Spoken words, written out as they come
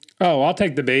Oh, I'll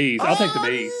take the bees. I'll take the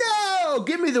bees. No!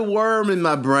 Give me the worm in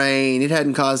my brain. It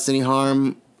hadn't caused any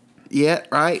harm yet,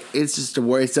 right? It's just a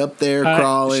worry. It's up there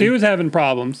crawling. She was having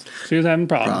problems.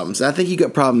 I think you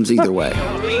got problems either way.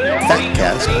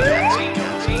 Fatcast.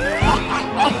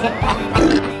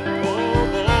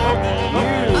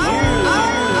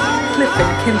 Cliff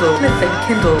and Kindle.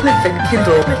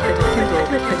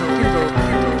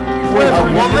 With a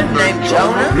woman named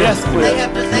Jonah? Yes, please. They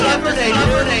have to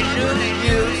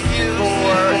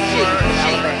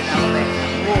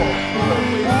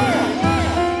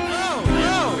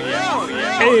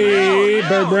Hey,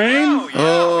 bird brain.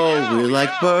 Oh, we're like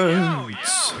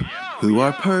birds who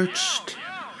are perched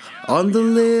on the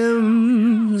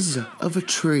limbs of a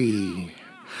tree.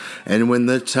 And when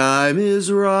the time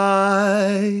is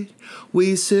right,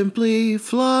 we simply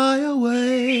fly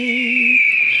away.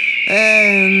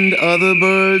 And other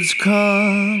birds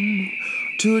come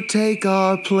to take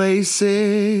our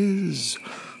places,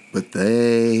 but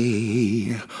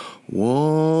they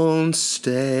won't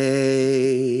stay.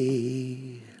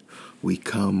 We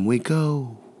come, we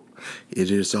go,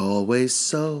 it is always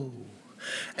so,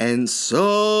 and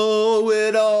so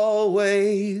it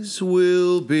always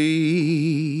will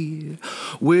be.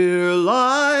 We're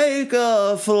like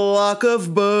a flock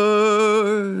of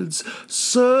birds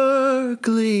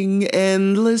circling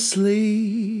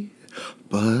endlessly.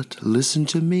 But listen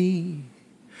to me,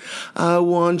 I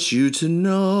want you to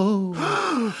know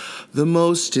the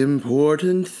most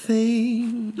important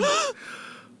thing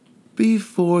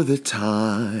before the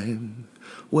time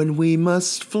when we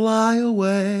must fly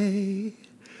away.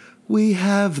 We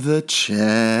have the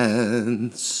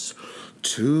chance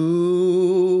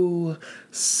to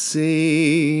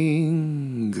sing.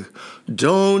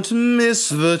 Don't miss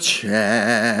the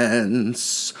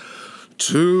chance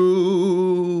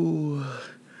to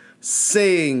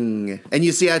sing. And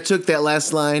you see, I took that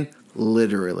last line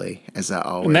literally, as I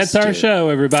always do. And that's our show,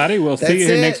 everybody. We'll see you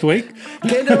here next week.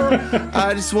 Kendall,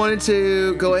 I just wanted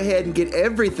to go ahead and get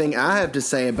everything I have to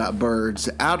say about birds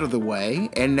out of the way,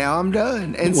 and now I'm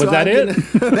done. And was that it?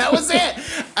 That was it.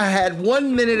 I had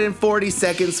 1 minute and 40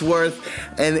 seconds worth,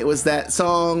 and it was that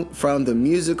song from the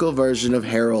musical version of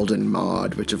Harold and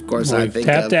Maude, which of course I think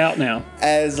tapped of out now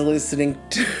as listening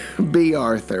to B.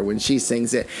 Arthur when she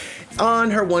sings it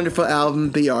on her wonderful album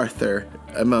B. Arthur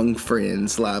Among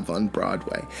Friends live on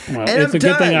Broadway. Well, it's a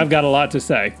good thing I've got a lot to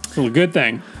say. It's a good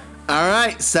thing. All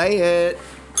right, say it.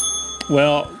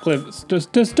 Well, Cliff,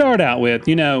 just to start out with,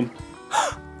 I know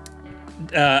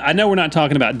we're not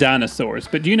talking about dinosaurs,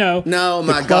 but No,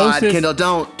 my God, Kendall,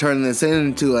 don't turn this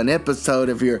into an episode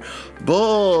of your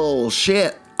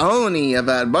bullshit Oni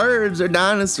about birds or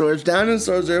dinosaurs.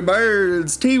 Dinosaurs are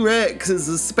birds. T-Rex is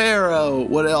a sparrow.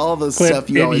 What all the Cliff,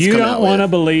 stuff you always come out with. If you don't want to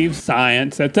believe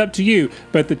science, that's up to you.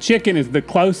 But the chicken is the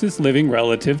closest living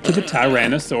relative to the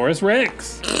Tyrannosaurus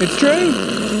Rex. It's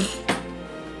true.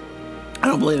 I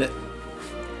don't believe it.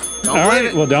 All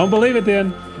right, well, don't believe it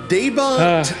then.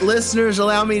 Debunked. Listeners,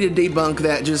 allow me to debunk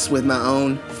that just with my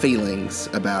own feelings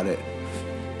about it.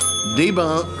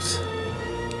 Debunked.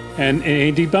 And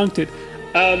he debunked it.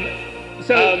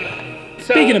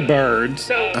 Speaking of birds,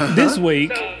 this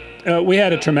week we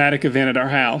had a traumatic event at our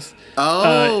house.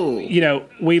 Oh.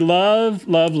 We love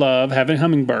having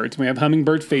hummingbirds. We have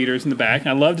hummingbird feeders in the back. And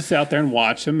I love to sit out there and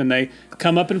watch them, and they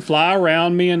come up and fly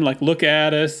around me and look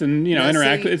at us and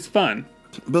interact. It's fun.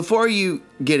 Before you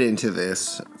get into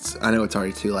this, I know it's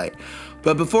already too late,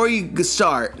 but before you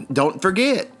start, don't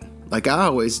forget. Like I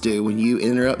always do, when you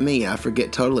interrupt me, I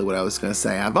forget totally what I was going to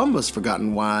say. I've almost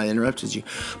forgotten why I interrupted you.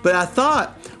 But I thought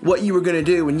what you were going to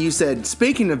do when you said,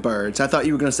 speaking of birds, I thought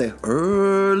you were going to say,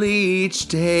 early each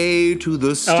day to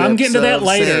the steps I'm getting to that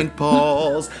later. St.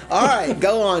 Paul's. All right,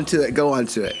 go on to it.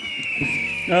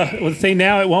 Well, see,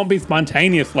 now it won't be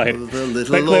spontaneous later. The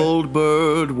little old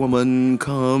bird woman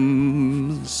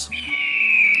comes.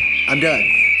 I'm done.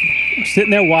 I'm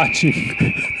sitting there watching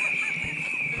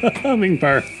a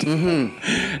hummingbird.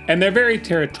 Mm-hmm. And they're very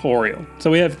territorial. So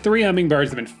we have 3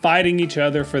 hummingbirds that have been fighting each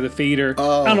other for the feeder.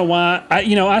 I don't know why.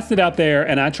 I sit out there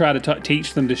and I try to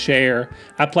teach them to share.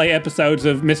 I play episodes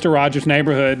of Mr. Rogers'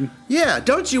 Neighborhood. Yeah,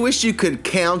 don't you wish you could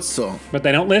counsel? But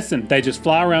they don't listen. They just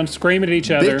fly around screaming at each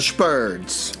other. Bitch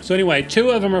birds. So anyway, 2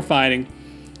 of them are fighting.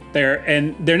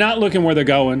 They're not looking where they're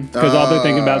going because all they're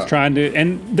thinking about is trying to.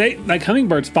 And they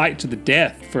hummingbirds fight to the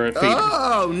death for a feeder.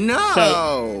 Oh no!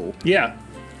 So, yeah.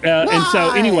 And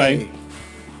so anyway,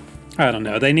 I don't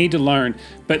know. They need to learn.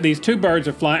 But these 2 birds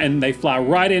are flying, and they fly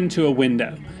right into a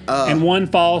window. And one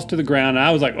falls to the ground. And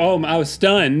I was like, I was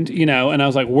stunned, and I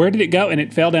was like, where did it go? And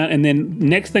it fell down. And then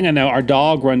next thing I know, our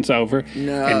dog runs over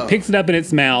and picks it up in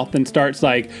its mouth and starts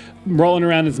rolling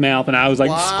around his mouth, and I was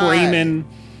like screaming.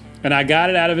 And I got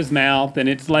it out of his mouth, and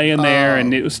it's laying there,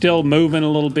 and it was still moving a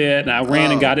little bit. And I ran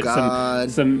and got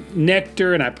it some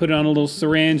nectar, and I put it on a little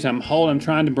syringe. I'm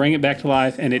trying to bring it back to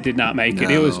life, and it did not make it.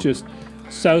 It was just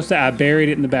so sad. I buried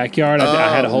it in the backyard.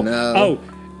 I had a whole. No. Oh,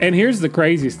 and here's the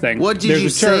craziest thing. What did There's you a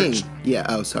sing? church. Yeah.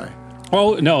 Oh, sorry.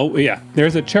 Oh, no, yeah.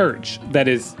 There's a church that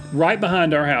is right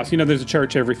behind our house. You know, there's a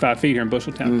church every 5 feet here in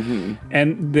Busheltown. Mm-hmm.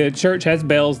 And the church has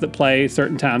bells that play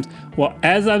certain times. Well,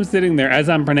 as I'm sitting there, as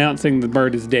I'm pronouncing the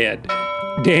bird is dead,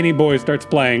 Danny Boy starts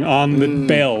playing on the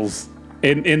bells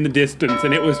in the distance.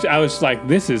 And I was just like,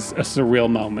 this is a surreal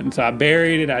moment. So I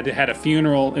buried it. I had a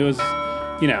funeral. It was,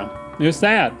 it was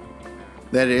sad.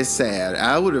 That is sad.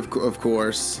 I would have, of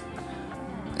course,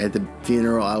 at the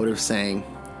funeral, I would have sang,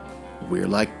 "We're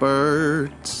like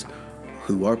birds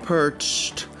who are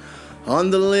perched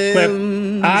on the limbs."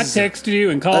 Cliff, I texted you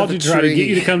and called you to try to get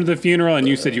you to come to the funeral, and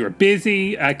you said you were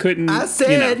busy. I couldn't. I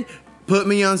said, put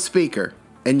me on speaker.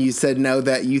 And you said no,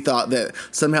 that you thought that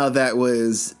somehow that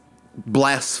was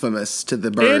blasphemous to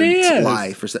the bird's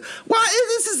life. Or so. Why?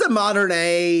 This is the modern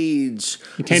age.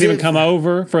 You can't even come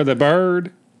over for the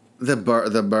bird. The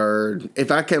bird.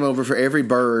 If I came over for every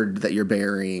bird that you're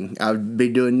burying, I would be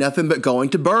doing nothing but going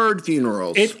to bird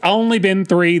funerals. It's only been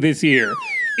 3 this year.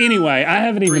 Anyway, I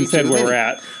haven't even said where we're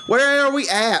at. Where are we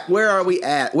at?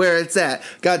 Where it's at?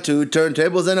 Got 2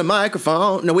 turntables and a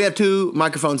microphone. No, we have 2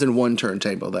 microphones and 1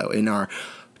 turntable, though, in our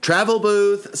travel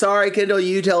booth. Sorry, Kendall,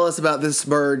 you tell us about this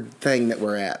bird thing that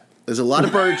we're at. There's a lot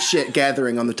of bird shit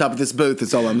gathering on the top of this booth,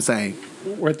 is all I'm saying.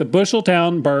 We're at the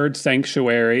Busheltown Bird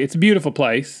Sanctuary. It's a beautiful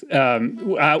place.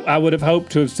 I would have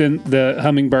hoped to have sent the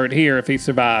hummingbird here if he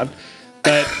survived.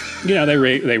 But,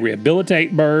 they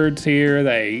rehabilitate birds here.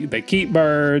 They keep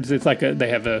birds. It's like they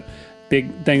have a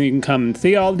big thing. You can come and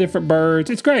see all the different birds.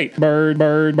 It's great. Bird.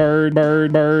 They've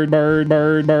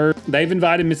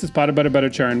invited Mrs. Potter Butter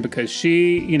Churn because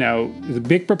she, is a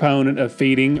big proponent of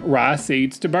feeding rye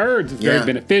seeds to birds. It's very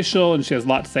beneficial, and she has a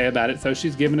lot to say about it. So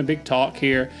she's giving a big talk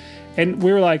here. And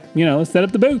we were like, let's set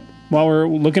up the booth while we're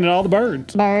looking at all the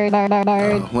birds. Bird.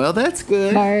 Oh, well, that's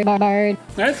good. Bird.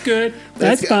 That's good.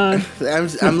 That's fine. I'm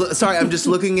sorry, I'm just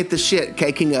looking at the shit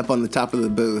caking up on the top of the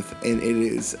booth, and it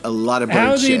is a lot of bird shit.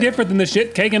 How is it different than the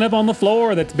shit caking up on the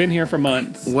floor that's been here for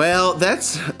months? Well,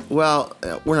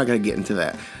 we're not going to get into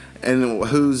that. And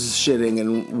who's shitting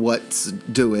and what's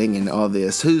doing and all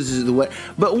this. Who's what?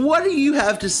 But what do you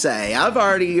have to say? I've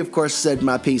already, of course, said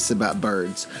my piece about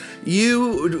birds.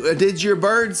 Did your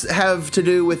birds have to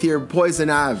do with your poison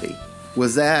ivy?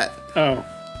 Was that? Oh,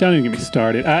 don't even get me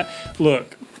started.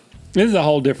 Look, this is a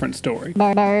whole different story.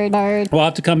 Bird. We'll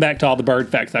have to come back to all the bird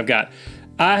facts I've got.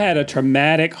 I had a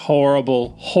traumatic,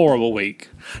 horrible, horrible week.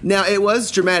 Now, it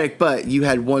was dramatic, but you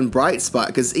had one bright spot,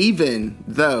 because even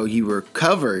though you were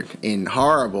covered in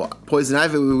horrible poison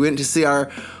ivy, we went to see our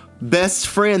best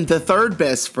friend, the third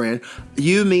best friend,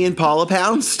 you, me, and Paula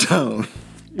Poundstone.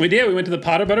 We did. We went to the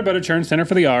Potter Butter Churn Center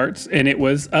for the Arts, and it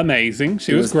was amazing.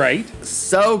 She was great.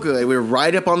 So good. We were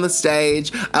right up on the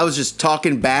stage. I was just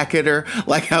talking back at her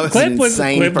like I was an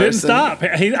insane Cliff person. Didn't stop.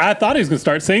 I thought he was going to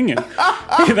start singing.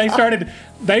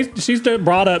 She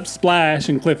brought up Splash,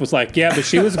 and Cliff was like, "Yeah, but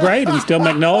she was great in Still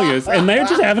Magnolias," and they were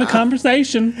just having a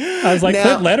conversation. I was like,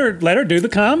 "Cliff, let her do the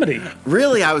comedy."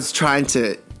 Really, I was trying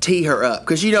to tee her up,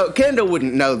 because Kendall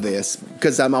wouldn't know this,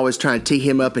 because I'm always trying to tee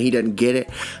him up and he doesn't get it,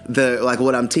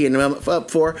 what I'm teeing him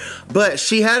up for. But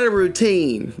she had a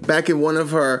routine back in one of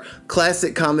her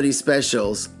classic comedy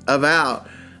specials about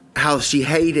how she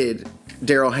hated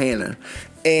Daryl Hannah,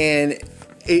 and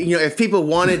if people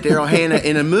wanted Daryl Hannah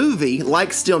in a movie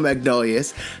like Still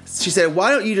Magnolias, she said, "Why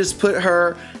don't you just put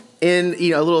her in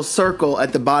a little circle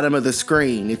at the bottom of the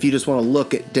screen if you just want to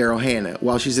look at Daryl Hannah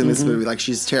while she's in this movie, like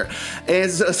she's terrible." And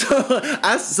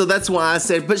so that's why I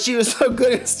said, but she was so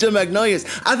good at Still Magnolias,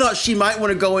 I thought she might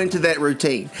want to go into that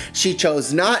routine. She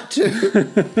chose not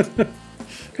to.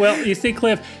 Well, you see,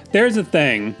 Cliff, there's a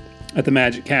thing at the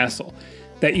Magic Castle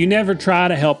that you never try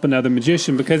to help another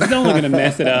magician, because it's only going to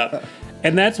mess it up.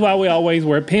 And that's why we always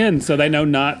wear pins, so they know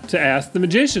not to ask the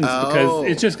magicians, because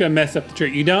it's just going to mess up the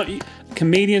trick.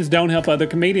 Comedians don't help other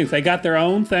comedians. They got their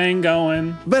own thing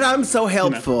going. But I'm so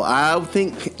helpful. I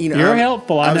think, You're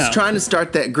helpful, I know. I was trying to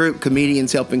start that group,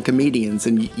 Comedians Helping Comedians,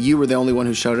 and you were the only one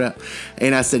who showed up.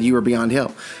 And I said you were beyond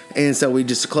help. And so we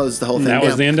just closed the whole thing down. That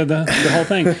was the end of the whole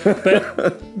thing.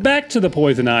 But back to the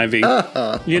poison ivy.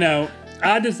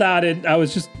 I decided I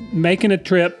was just making a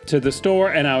trip to the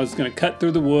store, and I was going to cut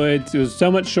through the woods. It was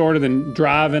so much shorter than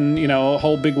driving, a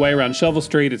whole big way around Shovel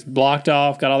Street. It's blocked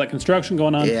off, got all that construction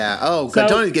going on. Yeah. Oh, so,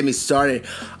 don't even get me started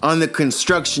on the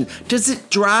construction. Does it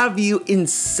drive you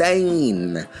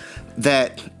insane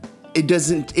that it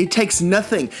takes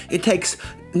nothing. It takes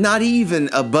not even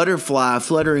a butterfly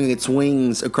fluttering its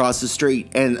wings across the street,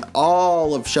 and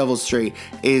all of Shovel Street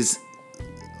is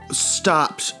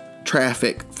stopped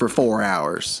traffic for 4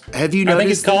 hours. Have you noticed I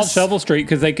think it's called this? Shovel Street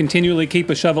because they continually keep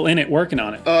a shovel in it working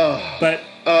on it. But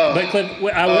Cliff,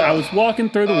 I was walking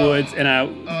through the woods, and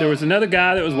there was another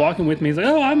guy that was walking with me. He's like,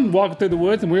 "Oh, I'm walking through the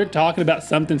woods," and we were talking about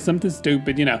something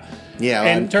stupid, Yeah.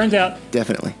 And it turns out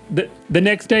Definitely. the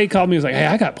next day he called me. He was like, "Hey,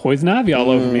 I got poison ivy all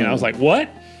over me," and I was like, "What?"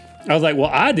 I was like, "Well,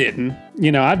 I didn't.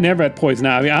 I've never had poison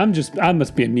ivy. I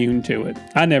must be immune to it.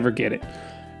 I never get it."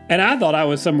 And I thought I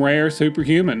was some rare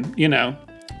superhuman.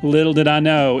 Little did I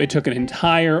know, it took an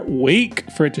entire week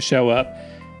for it to show up.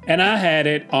 And I had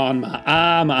it on my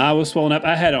eye. My eye was swollen up.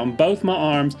 I had it on both my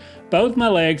arms, both my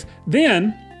legs.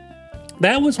 Then,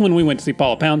 that was when we went to see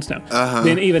Paula Poundstone.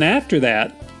 Then even after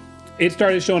that, it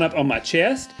started showing up on my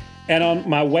chest and on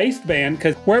my waistband,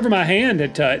 because wherever my hand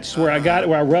had touched, where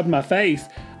I rubbed my face,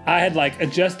 I had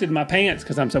adjusted my pants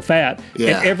because I'm so fat.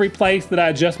 Yeah. And every place that I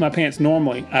adjust my pants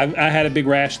normally, I had a big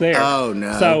rash there. Oh,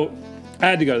 no. So I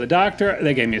had to go to the doctor.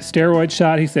 They gave me a steroid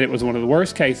shot. He said it was one of the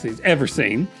worst cases he's ever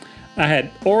seen. I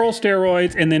had oral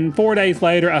steroids, and then 4 days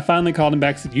later, I finally called him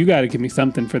back and said, "You got to give me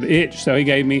something for the itch." So he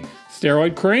gave me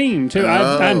steroid cream, too.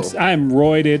 I'm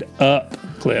roided up,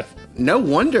 Cliff. No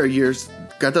wonder you're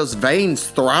got those veins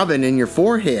throbbing in your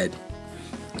forehead.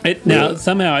 Now,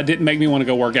 somehow it didn't make me want to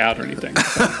go work out or anything.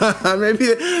 Maybe,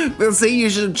 see, you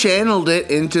should have channeled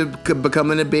it into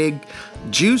becoming a big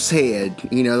juice head.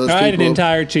 Those I had an people.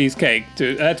 entire cheesecake,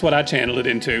 too. That's what I channeled it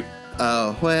into.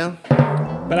 Oh, well.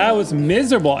 But I was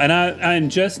miserable, and I'm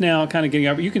just now kind of getting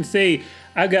over. You can see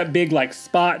I've got big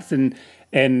spots and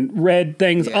red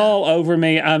things all over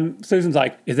me. Susan's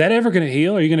like, "Is that ever going to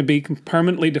heal? Are you going to be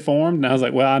permanently deformed?" And I was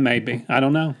like, "Well, I may be. I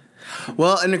don't know."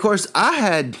 Well, and of course,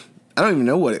 I don't even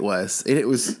know what it was. It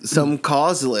was some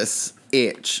causeless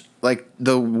itch. Like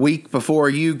the week before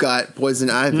you got poison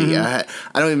ivy, I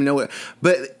don't even know what.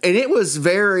 And it was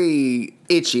very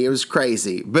itchy. It was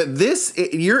crazy. But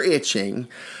your itching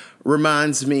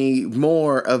reminds me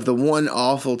more of the one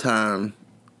awful time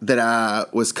that I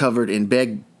was covered in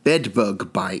bed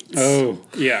bug bites. Oh,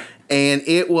 yeah. And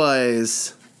it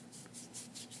was...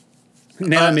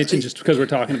 Now I'm itching just because we're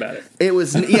talking about it. It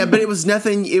was, but it was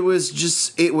nothing. It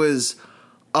was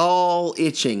all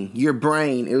itching. Your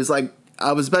brain. It was like,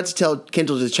 I was about to tell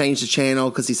Kendall to change the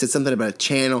channel because he said something about a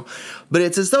channel, but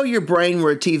it's as though your brain were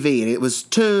a TV and it was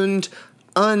tuned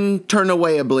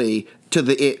unturnawayably to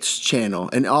the itch channel,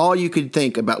 and all you could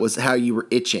think about was how you were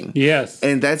itching. Yes.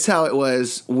 And that's how it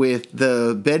was with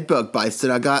the bedbug bites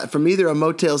that I got from either a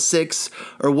Motel 6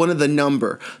 or one of the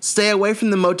number. Stay away from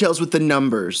the motels with the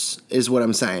numbers, is what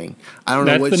I'm saying. I don't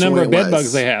know which one it was. That's the number of bed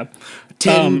bugs they have.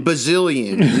 10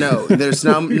 bazillion. No, there's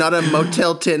not a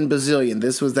Motel 10 bazillion.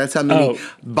 That's how many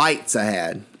bites I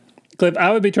had. Cliff,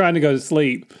 I would be trying to go to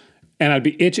sleep, and I'd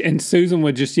be itching, and Susan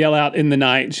would just yell out in the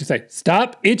night, and she'd say,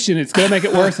 "Stop itching, it's going to make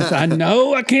it worse." I said, "I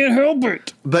know, I can't help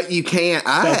it." But you can't.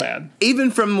 Bad.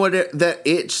 Even from that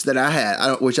itch that I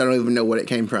had, which I don't even know what it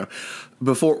came from,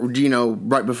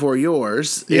 right before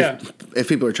yours, yeah. If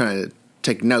people are trying to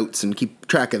take notes and keep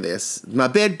track of this, my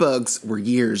bed bugs were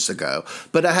years ago,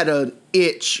 but I had an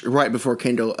itch right before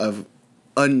Kendall of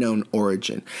unknown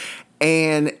origin.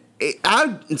 And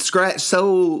I scratched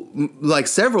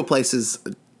several places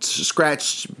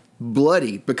scratched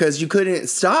bloody because you couldn't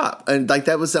stop. And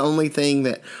that was the only thing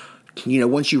that,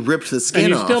 once you ripped the skin off.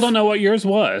 And you still don't know what yours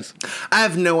was. I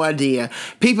have no idea.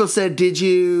 People said, "Did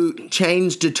you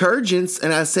change detergents?"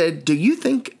 And I said, "Do you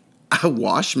think I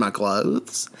wash my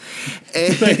clothes?"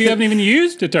 And So you haven't even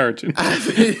used detergent.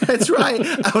 That's right.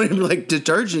 I don't even like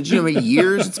detergent. You know how many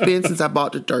years it's been since I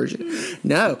bought detergent?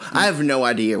 No, I have no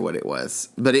idea what it was.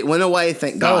 But it went away,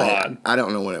 thank God. Odd. I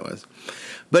don't know what it was.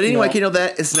 But anyway,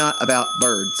 that is not about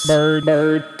birds.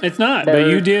 Bird. It's not. But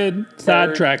you did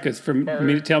sidetrack us for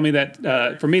me to tell me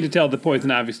that. For me to tell the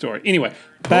poison ivy story. Anyway,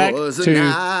 back to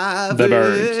the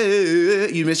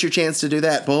birds. You missed your chance to do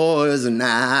that. Poison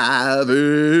ivy.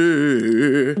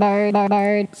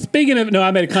 Bird. Speaking of, no,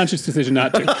 I made a conscious decision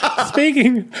not to.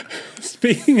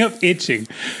 Speaking of itching,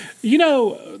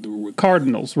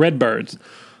 cardinals, red birds,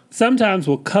 sometimes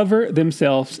will cover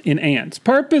themselves in ants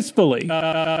purposefully,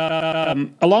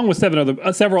 along with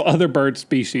several other bird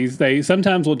species. They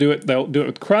sometimes will do it. They'll do it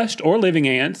with crushed or living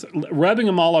ants, rubbing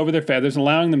them all over their feathers and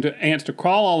allowing ants to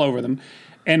crawl all over them.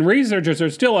 And researchers are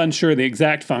still unsure of the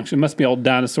exact function. Must be an old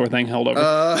dinosaur thing held over.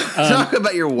 Talk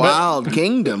about your wild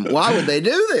kingdom. Why would they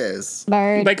do this?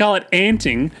 They call it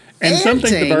anting. And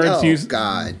something the birds use.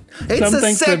 God. It's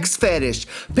a sex fetish.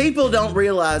 People don't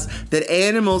realize that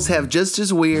animals have just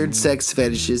as weird sex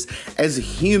fetishes as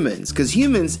humans. Because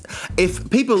humans, if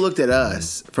people looked at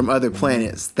us from other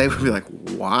planets, they would be like,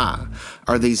 why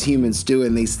are these humans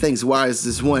doing these things? Why is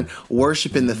this one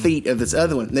worshiping the feet of this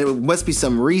other one? There must be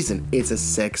some reason. It's a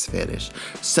sex fetish.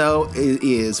 So it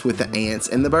is with the ants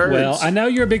and the birds. Well, I know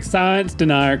you're a big science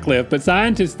denier, Cliff, but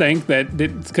scientists think that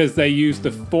it's because they use the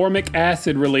formic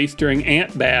acid released during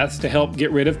ant baths to help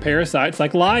get rid of parasites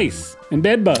like lice and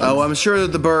bedbugs. Oh, I'm sure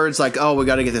that the birds we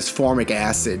got to get this formic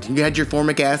acid. You had your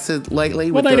formic acid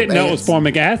lately? Well, they didn't know it was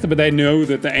formic acid, but they know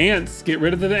that the ants get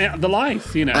rid of the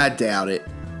lice, I doubt it.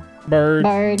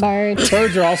 Birds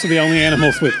are also the only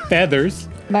animals with feathers.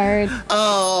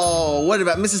 Oh, what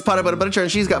about Mrs. Potter Butter?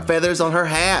 She's got feathers on her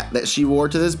hat that she wore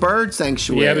to this bird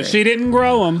sanctuary. Yeah, but she didn't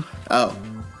grow them. Oh.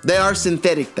 They are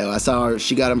synthetic, though. I saw her.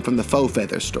 She got them from the faux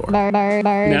feather store. Now,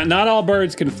 not all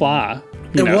birds can fly.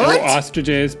 What?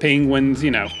 Ostriches, penguins,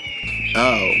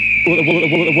 Oh.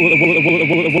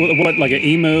 What, like an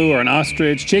emu or an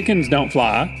ostrich? Chickens don't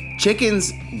fly.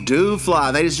 Chickens do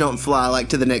fly. They just don't fly,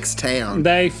 to the next town.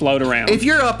 They float around. If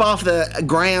you're up off the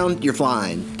ground, you're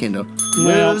flying, Kendall.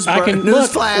 Well,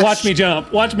 look, flash. Watch me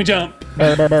jump.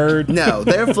 Bird. No,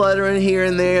 they're fluttering here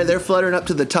and there. They're fluttering up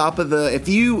to the top of if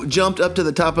you jumped up to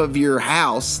the top of your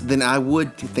house, then I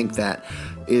would think that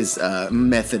is a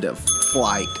method of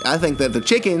flight. I think that the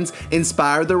chickens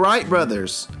inspired the Wright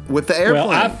brothers with the airplane.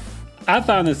 Well, I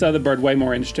found this other bird way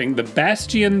more interesting. The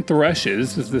bastion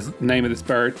thrushes is the name of this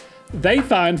bird. They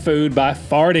find food by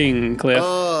farting, Cliff.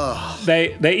 Ugh.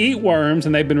 They eat worms,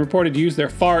 and they've been reported to use their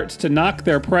farts to knock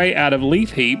their prey out of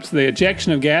leaf heaps. The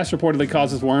ejection of gas reportedly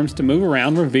causes worms to move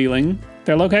around, revealing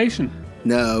their location.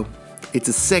 No, it's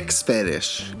a sex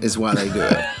fetish is why they do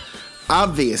it.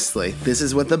 Obviously, this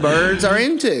is what the birds are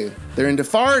into. They're into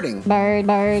farting.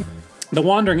 Bird. The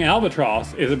wandering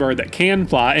albatross is a bird that can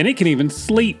fly, and it can even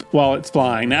sleep while it's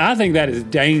flying. Now, I think that is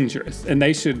dangerous, and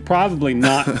they should probably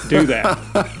not do that.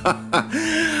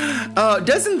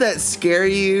 Doesn't that scare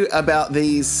you about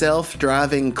these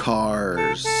self-driving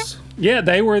cars? Yeah,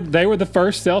 they were the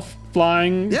first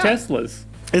self-flying Teslas.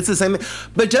 It's the same,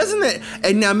 but doesn't it?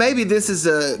 And now maybe this is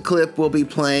a clip we'll be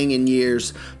playing in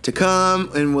years to come,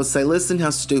 and we'll say, "Listen, how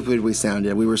stupid we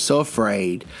sounded. We were so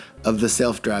afraid of the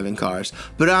self-driving cars."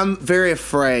 But I'm very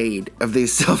afraid of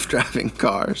these self-driving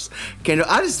cars. Kendall,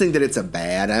 I just think that it's a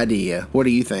bad idea. What do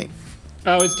you think?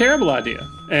 Oh, it's a terrible idea,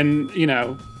 and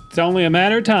it's only a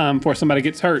matter of time before somebody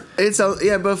gets hurt. It's a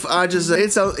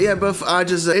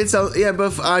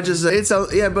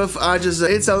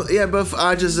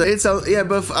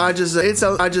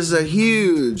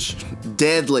huge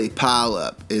deadly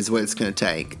pileup is what it's going to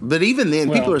take. But even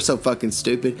then, people are so fucking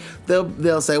stupid.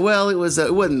 They'll say, well, it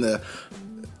wasn't the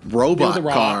robot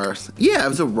cars. Yeah, it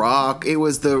was a rock. It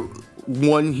was the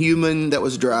one human that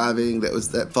was driving that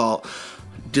was at fault.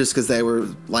 Just because they were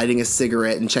lighting a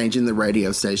cigarette and changing the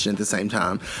radio station at the same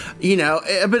time.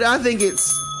 But I think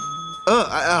it's what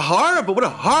a horrible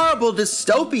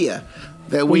dystopia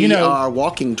that we are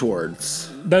walking towards.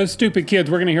 Those stupid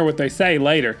kids, we're going to hear what they say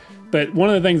later. But one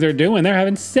of the things they're doing, they're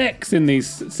having sex in these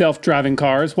self-driving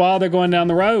cars while they're going down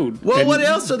the road. Well, what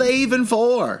else are they even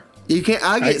for?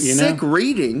 I get sick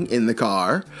reading in the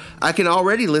car. I can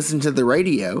already listen to the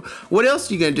radio. What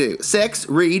else are you going to do? Sex,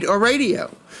 read, or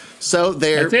radio? So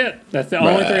that's it. That's the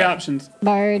only three options.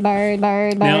 Bird.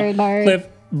 Now, Cliff,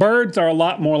 birds are a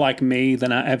lot more like me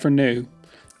than I ever knew.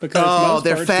 Because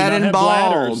they're fat and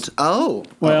bald. Bladders. Oh.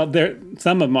 Well,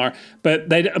 some of them are, but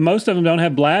most of them don't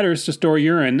have bladders to store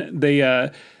urine.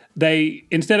 They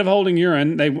instead of holding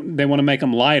urine, they want to make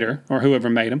them lighter, or whoever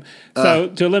made them. So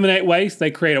to eliminate waste,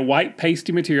 they create a white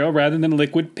pasty material rather than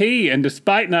liquid pee. And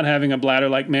despite not having a bladder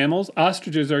like mammals,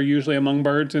 ostriches are usually among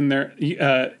birds in that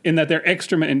their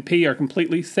excrement and pee are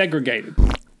completely segregated.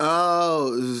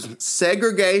 Oh,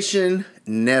 segregation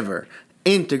never,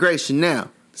 integration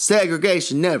now.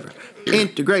 Segregation never.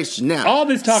 Integration now. All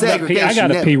this talk about pee, I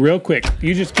gotta pee real quick.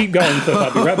 You just keep going, Cliff.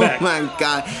 I'll be right back. Oh my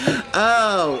God.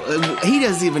 Oh, he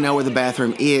doesn't even know where the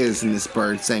bathroom is in this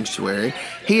bird sanctuary.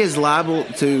 He is liable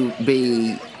to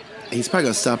be. He's probably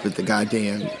gonna stop at the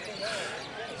goddamn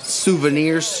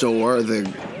souvenir store, or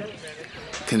the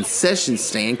concession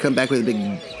stand, come back with a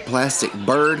big plastic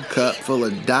bird cup full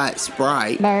of Diet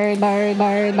Sprite. Bird.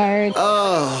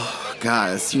 Oh,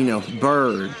 guys,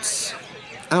 birds.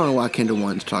 I don't know why Kendall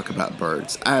wanted to talk about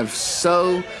birds. I have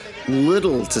so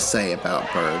little to say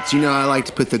about birds. I like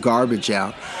to put the garbage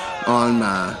out on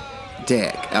my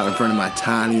deck, out in front of my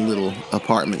tiny little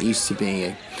apartment used to be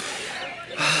in.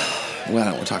 Well, I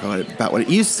don't want to talk about what it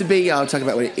used to be. I'll talk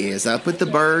about what it is. I put the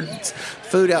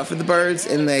food out for the birds,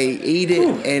 and they eat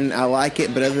it, and I like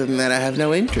it. But other than that, I have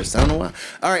no interest. I don't know why.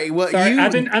 All right, well, Sorry,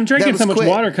 I'm drinking so much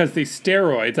water because these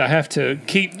steroids. I have to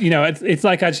keep, it's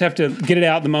like I just have to get it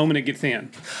out the moment it gets in.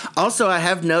 Also, I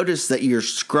have noticed that your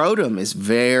scrotum is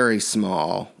very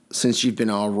small since you've been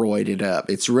all roided up.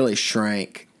 It's really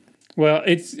shrank. Well,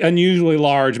 it's unusually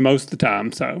large most of the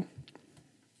time, so.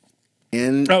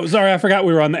 And oh, sorry, I forgot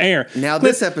we were on the air. Now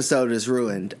this episode is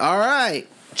ruined. All right.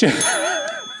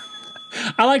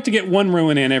 I like to get one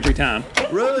ruin in every time.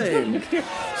 Ruined.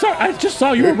 Sorry, I just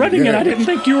saw you were running and I didn't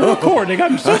think you were recording.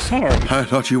 I'm so sorry. I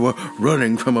thought you were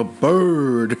running from a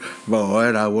bird, boy,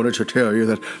 and I wanted to tell you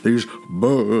that these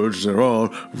birds are all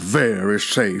very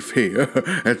safe here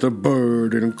at the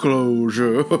bird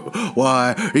enclosure.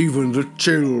 Why, even the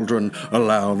children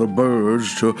allow the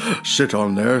birds to sit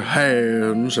on their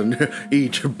hands and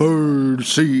eat bird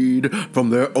seed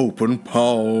from their open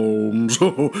palms.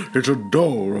 It's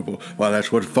adorable. Why,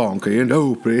 that's what Funky and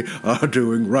Opie are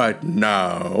doing right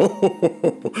now.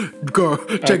 Go,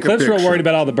 take a Cliff's picture. real worried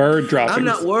about all the bird droppings. I'm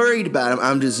not worried about them.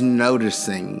 I'm just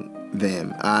noticing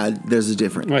them. There's a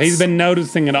difference. Well, he's been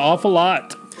noticing an awful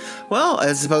lot. Well,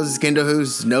 I suppose it's Kendall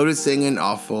who's noticing an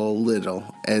awful little,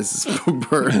 as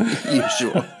per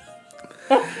usual.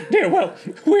 Oh, dear, well,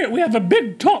 we have a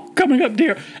big talk coming up,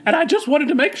 dear, and I just wanted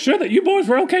to make sure that you boys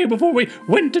were okay before we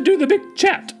went to do the big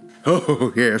chat.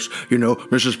 Oh, yes.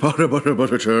 Mrs. Potter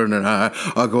Butterturn and I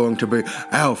are going to be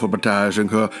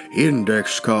alphabetizing her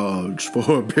index cards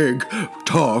for a big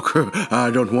talk.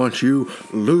 I don't want you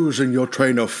losing your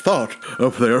train of thought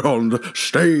up there on the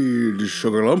stage,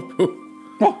 Sugar Lump.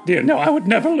 Oh, dear, no, I would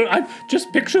never I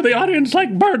just picture the audience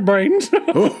like bird brains.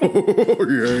 Oh,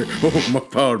 yeah.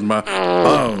 Pardon my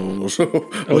bowels.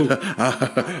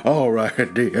 All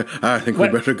right, dear. I think we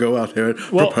better go out there and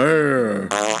prepare.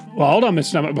 Well, hold on, Mr.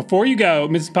 Stomach. Before you go,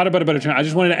 Mrs. Potter Butterturn, I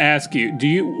just wanted to ask you,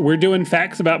 we're doing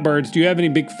facts about birds. Do you have any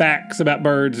big facts about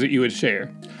birds that you would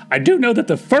share? I do know that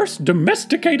the first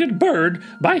domesticated bird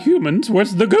by humans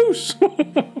was the goose.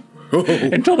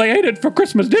 Until they ate it for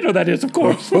Christmas dinner, that is, of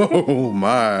course. Oh,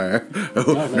 my. That's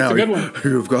a good one.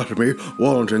 You've got me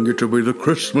wanting it to be the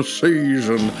Christmas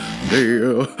season,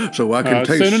 dear, so I can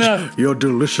taste your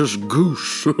delicious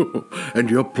goose and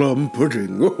your plum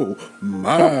pudding. Oh,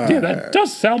 my. Oh, dear, that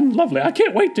does sound lovely. I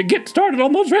can't wait to get started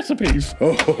on those recipes.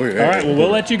 Oh, yeah. All right, well, we'll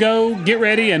let you go. Get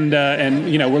ready, and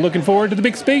we're looking forward to the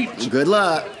big speech. Good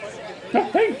luck. Oh,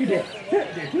 thank you, dear. Here,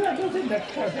 dear, do have those index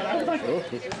cards. I would like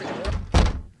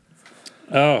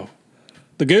Oh,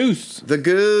 the goose. The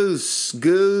goose.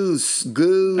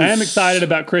 I am excited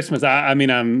about Christmas. I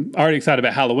mean, I'm already excited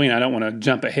about Halloween. I don't want to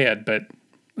jump ahead, but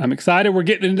I'm excited we're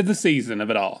getting into the season of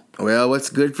it all. Well, what's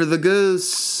good for the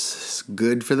goose? It's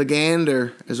good for the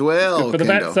gander as well. Good for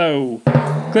the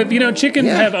fatso. Cliff, chickens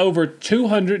have over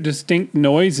 200 distinct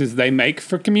noises they make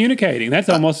for communicating. That's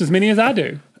almost as many as I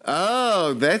do.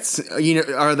 Oh, that's,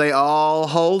 are they all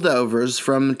holdovers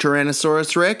from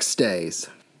Tyrannosaurus Rex days?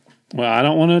 Well, I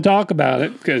don't want to talk about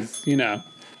it because,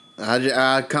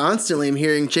 I constantly am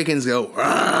hearing chickens go,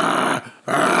 "Rah,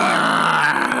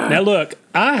 rah." Now, look,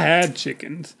 I had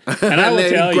chickens. And I will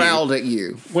tell growled at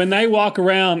you. When they walk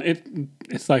around,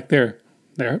 it's like they're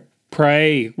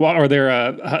prey, or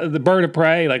they're the bird of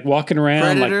prey, like walking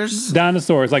around Predators? like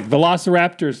dinosaurs, like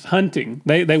velociraptors hunting.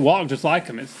 They walk just like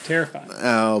them. It's terrifying.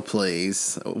 Oh,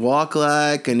 please. Walk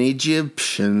like an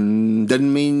Egyptian.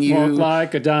 Doesn't mean you... Walk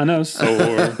like a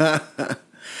dinosaur.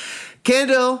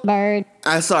 Kendall. Bird.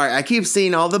 Sorry, I keep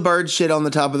seeing all the bird shit on the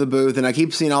top of the booth, and I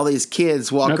keep seeing all these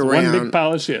kids walk around. One big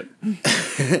pile of shit.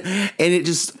 And it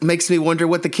just makes me wonder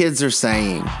what the kids are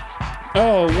saying.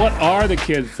 Oh, what are the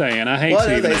kids saying? I hate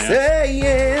to even ask.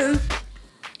 Saying?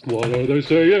 What are they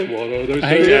saying? I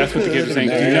hate to ask what the kids are saying.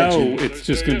 You know it's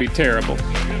just going to be terrible.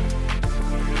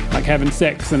 Like having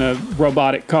sex in a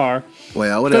robotic car.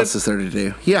 Well, what else is there to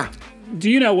do? Yeah. Do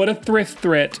you know what a thrift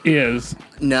threat is?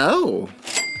 No.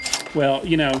 Well,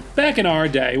 back in our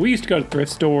day, we used to go to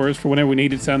thrift stores for whenever we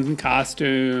needed some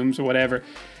costumes or whatever.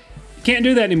 Can't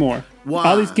do that anymore. Why?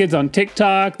 All these kids on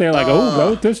TikTok, they're like,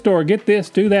 go to this store, get this,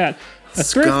 do that. A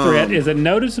thrift threat is a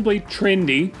noticeably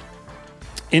trendy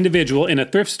individual in a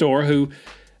thrift store whom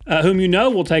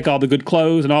will take all the good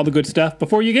clothes and all the good stuff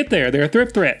before you get there. They're a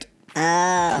thrift threat.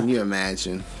 Can you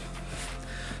imagine?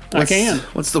 I can.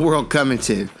 What's the world coming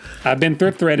to? I've been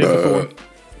thrift threaded before.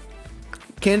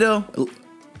 Kendall,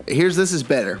 this is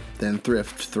better than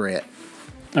thrift threat.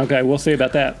 Okay, we'll see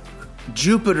about that.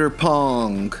 Jupiter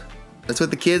Pong. That's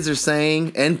what the kids are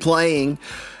saying and playing.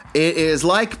 It is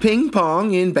like ping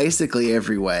pong in basically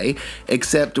every way,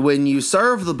 except when you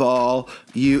serve the ball,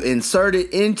 you insert it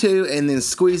into and then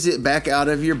squeeze it back out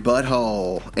of your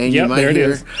butthole. And you might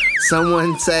hear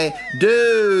someone say,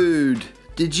 "Dude,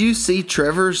 did you see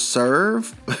Trevor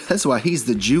serve? That's why he's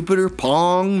the Jupiter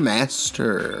Pong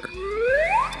Master."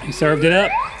 He served it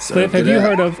up. Cliff, have you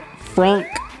heard of frunk?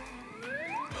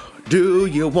 Do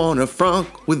you want to frunk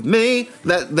with me?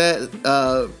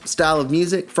 That style of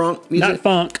music, frunk music? Not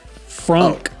funk,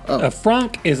 frunk. Oh. A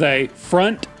frunk is a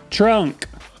front trunk.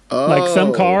 Like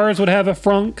some cars would have a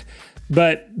frunk,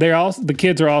 but the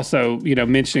kids are also,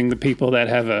 mentioning the people that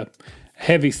have a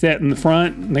heavy set in the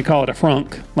front, and they call it a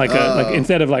frunk. Like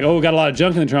instead of we got a lot of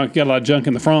junk in the trunk, you got a lot of junk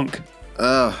in the frunk.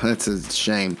 Oh, that's a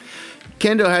shame.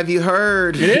 Kendall, have you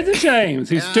heard? It is a shame.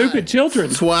 These stupid children.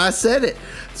 That's why I said it.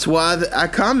 That's why I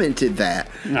commented that.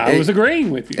 I was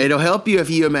agreeing with you. It'll help you if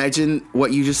you imagine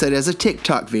what you just said as a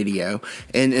TikTok video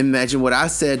and imagine what I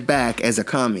said back as a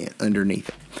comment underneath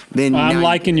it. Then I'm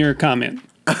liking your comment.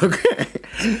 Okay.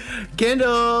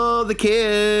 Kendall, the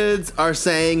kids are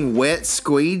saying wet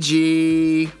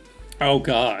squeegee. Oh,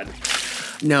 God.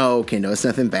 No, Kendall, it's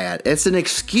nothing bad. It's an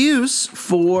excuse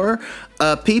for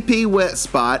a pee-pee wet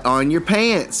spot on your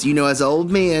pants. As old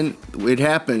men, it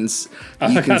happens.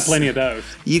 I got plenty of those.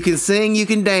 You can sing, you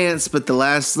can dance, but the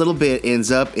last little bit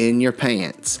ends up in your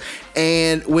pants.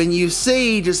 And when you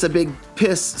see just a big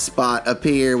piss spot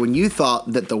appear when you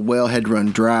thought that the well had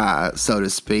run dry, so to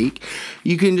speak,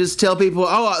 you can just tell people,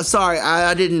 "Oh, sorry,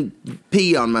 I didn't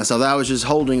pee on myself. I was just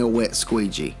holding a wet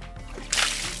squeegee."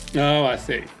 Oh, I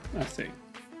see.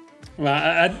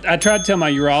 Well, I tried to tell my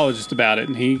urologist about it,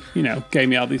 and he, gave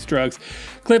me all these drugs.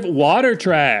 Cliff, water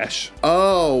trash.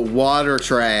 Oh, water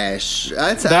trash.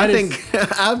 I think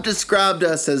I've described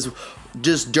us as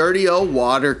just dirty old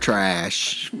water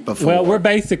trash before. Well, we're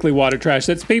basically water trash.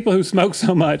 That's people who smoke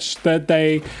so much that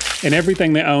they and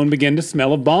everything they own begin to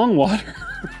smell of bong water.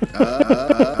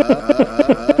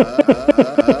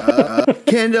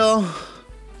 Kendall.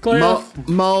 Cliff.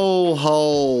 Mole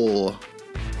hole.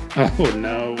 Oh,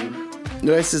 no.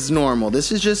 This is normal.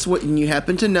 This is just when you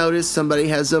happen to notice somebody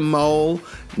has a mole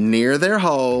near their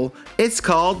hole. It's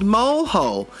called mole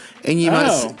hole. And you might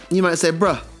say,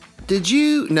 "Bruh, did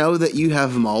you know that you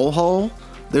have mole hole?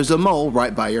 There's a mole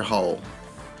right by your hole."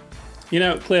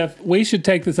 Cliff, we should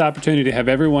take this opportunity to have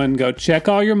everyone go check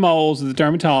all your moles at the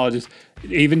dermatologist.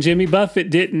 Even Jimmy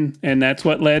Buffett didn't, and that's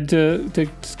what led to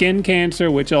skin cancer,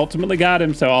 which ultimately got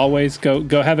him. So always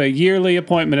go have a yearly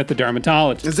appointment at the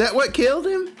dermatologist. Is that what killed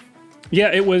him? Yeah,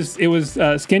 it was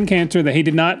skin cancer that he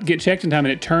did not get checked in time,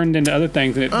 and it turned into other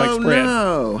things, and it spread. Oh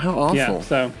no! How awful! Yeah,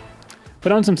 so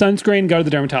put on some sunscreen, go to the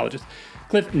dermatologist.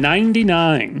 Cliff,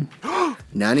 99.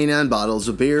 99 bottles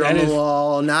of beer on the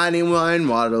wall. 91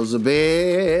 bottles of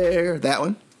beer. That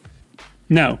one?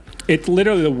 No, it's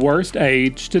literally the worst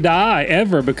age to die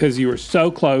ever because you were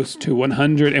so close to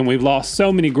 100, and we've lost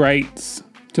so many greats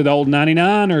to the old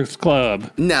 99ers club.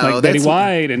 No, like Betty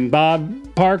White and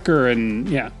Bob Parker, and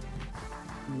yeah.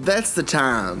 That's the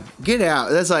time. Get out.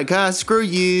 That's like, screw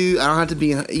you. I don't have to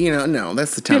be, no,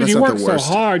 that's the time. Yeah, that's you not work the worst.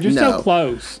 so hard. You're so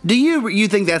close. Do you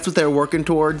think that's what they're working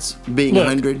towards, being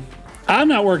 100? I'm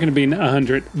not working to be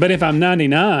 100, but if I'm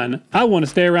 99, I want to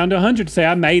stay around to 100 to say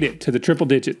I made it to the triple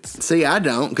digits. See, I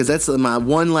don't, because that's my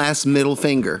one last middle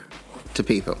finger to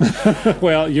people.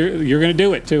 Well, you're going to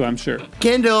do it too, I'm sure.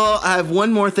 Kendall, I have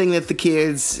one more thing that the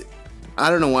kids, I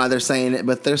don't know why they're saying it,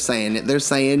 but they're saying it. They're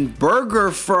saying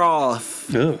burger froth.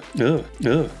 It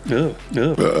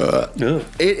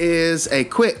is a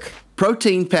quick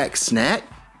protein-packed snack,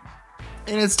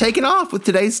 and it's taken off with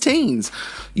today's teens.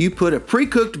 You put a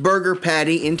pre-cooked burger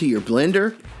patty into your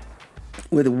blender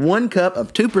with 1 cup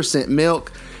of 2%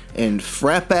 milk and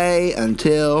frappe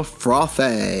until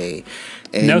frothy.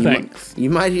 And no thanks. You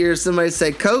might hear somebody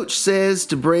say, "Coach says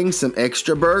to bring some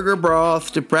extra burger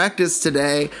broth to practice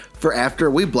today for after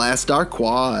we blast our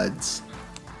quads."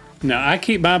 No, I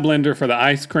keep my blender for the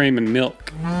ice cream and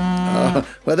milk. Well,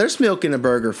 there's milk in a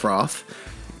burger froth,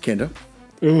 Kendall.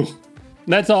 Ooh,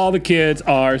 that's all the kids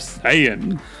are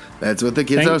saying. That's what the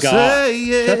kids Thank are God.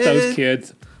 saying. Shut those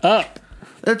kids up.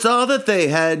 That's all that they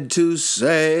had to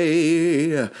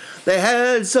say. They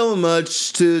had so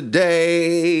much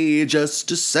today just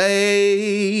to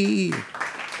say.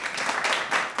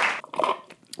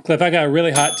 Cliff, I got a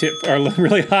really hot tip, or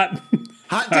really hot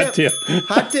tip.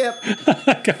 Hot tip.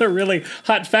 I got a really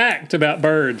hot fact about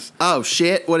birds. Oh,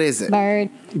 shit. What is it?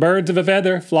 Birds of a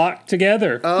feather flock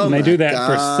together. Oh, and they do that God.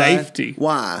 for safety.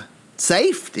 Why?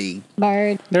 Safety?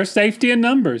 There's safety in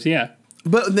numbers, yeah.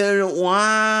 But then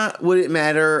why would it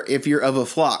matter if you're of a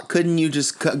flock? Couldn't you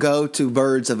just go to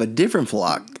birds of a different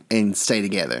flock and stay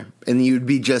together? And you'd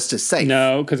be just as safe.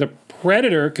 No, because a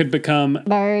predator could become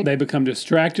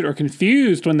distracted or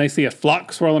confused when they see a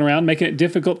flock swirling around, making it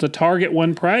difficult to target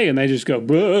one prey, and they just go,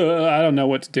 I don't know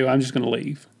what to do. I'm just going to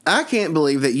leave. I can't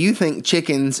believe that you think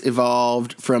chickens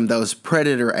evolved from those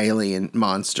predator alien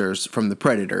monsters from the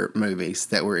Predator movies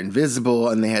that were invisible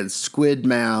and they had squid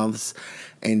mouths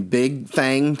and big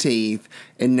fang teeth,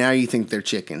 and now you think they're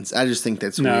chickens. I just think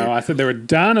that's weird. No, I said they were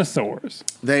dinosaurs.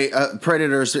 They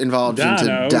predators evolved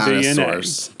into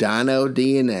dinosaurs. Dino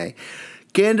DNA.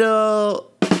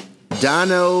 Kendall, I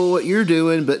know what you're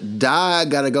doing, but Di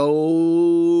gotta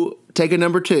go take a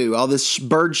number 2. All this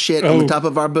bird shit on the top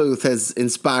of our booth has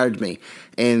inspired me,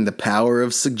 and the power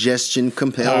of suggestion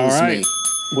compels me.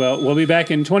 Well, we'll be back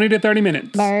in 20 to 30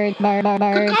 minutes. Bird.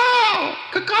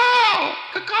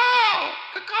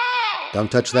 Don't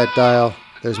touch that dial.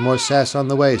 There's more sass on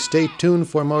the way. Stay tuned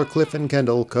for more Cliff and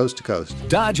Kendall Coast to Coast.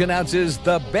 Dodge announces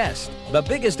the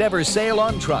biggest ever sale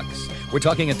on trucks. We're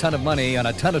talking a ton of money on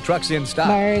a ton of trucks in stock.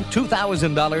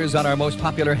 $2,000 on our most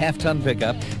popular half-ton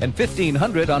pickup and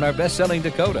 $1,500 on our best-selling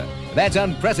Dakota. That's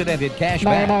unprecedented cash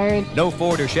back. No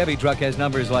Ford or Chevy truck has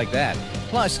numbers like that.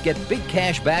 Plus, get big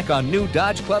cash back on new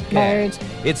Dodge Club cabs.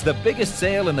 It's the biggest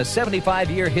sale in the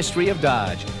 75-year history of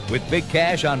Dodge, with big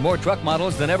cash on more truck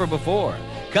models than ever before.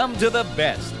 Come to the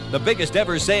biggest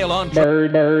ever sale on trucks.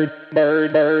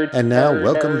 And now,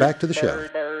 welcome back to the show.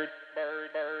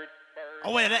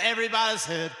 When everybody's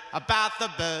heard about the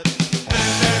bird. Bird is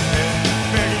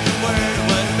the word,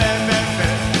 what a bird, bird,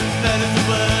 bird. Bird is the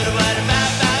word, what a bird,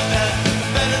 bird, bird.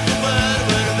 Bird is the word, what a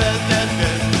bird, bird, bird.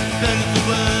 Bird is the word, what a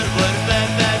bird, bird,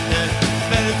 bird.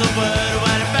 Bird is the word,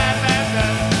 what a bird, bird, bird.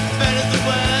 Bird is the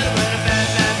word, what a bird,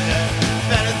 bird, bird.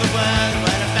 Bird is the word, what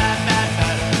a bird, bird, bird.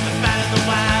 The bird is the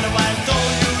word, what is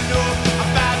all you know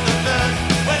about the bird.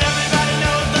 When everybody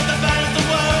knows that the bird is the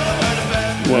word, what a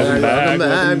bird.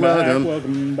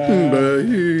 Welcome back.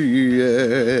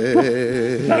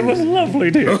 That was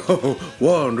lovely, dear. Oh,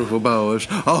 wonderful, boys.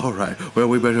 All right, well,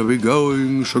 we better be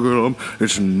going, Sugarlum.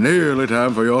 It's nearly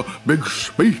time for your big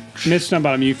speech. Mr.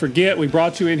 Stumbbottom, you forget we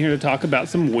brought you in here to talk about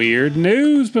some weird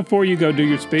news before you go do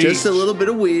your speech. Just a little bit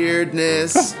of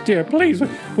weirdness. Oh, dear, please,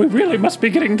 we really must be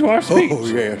getting to our speech. Oh,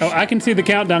 yes. Oh, I can see the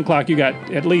countdown clock. You got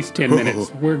at least 10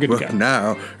 minutes. We're good to go.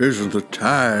 Now isn't the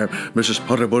time. Mrs.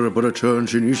 Potter Butterchurn,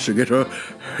 she needs to get her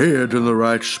head in the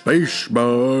right space,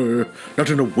 boy. Not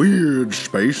in a weird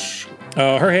space.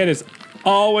 Oh, her head is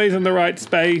always in the right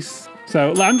space.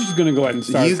 So I'm just going to go ahead and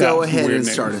start. You go ahead and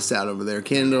start us out over there,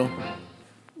 Kendall.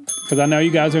 Because I know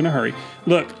you guys are in a hurry.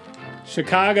 Look,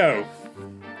 Chicago.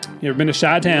 You ever been to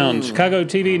Chi-Town? Chicago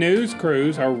TV news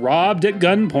crews are robbed at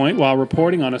gunpoint while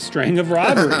reporting on a string of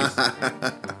robberies.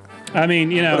 I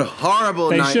mean, you know, what a horrible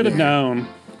nightmare. They should have known.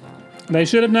 They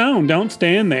should have known. Don't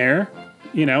stand there,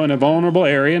 you know, in a vulnerable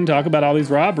area and talk about all these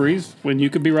robberies when you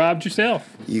could be robbed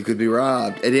yourself. You could be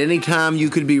robbed. At any time you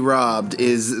could be robbed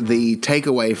is the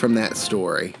takeaway from that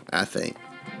story, I think.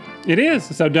 It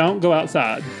is. So don't go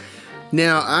outside.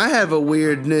 Now, I have a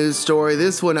weird news story.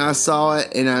 This one, I saw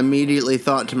it and I immediately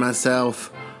thought to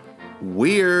myself,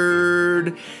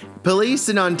 weird. Police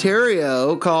in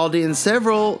Ontario called in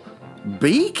several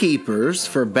beekeepers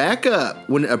for backup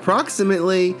when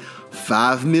approximately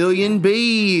 5 million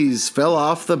bees fell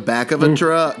off the back of a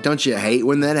truck. Don't you hate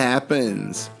when that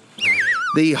happens?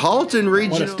 The Halton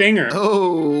Regional... What a stinger.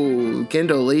 Oh,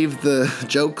 Kendall, leave the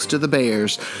jokes to the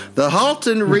bears. The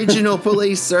Halton Regional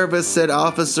Police Service said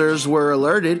officers were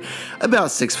alerted about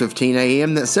 6:15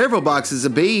 a.m. that several boxes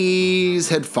of bees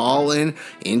had fallen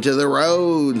into the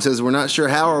road. It says we're not sure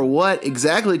how or what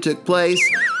exactly took place,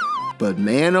 but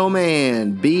man, oh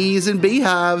man, bees and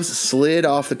beehives slid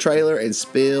off the trailer and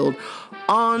spilled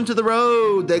onto the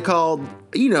road. They called,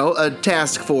 a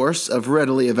task force of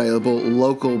readily available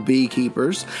local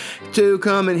beekeepers to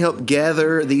come and help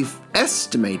gather the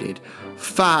estimated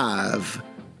 5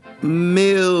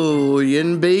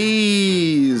 million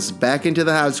bees back into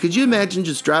the house. Could you imagine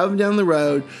just driving down the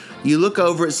road, you look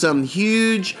over at some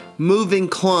huge moving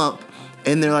clump,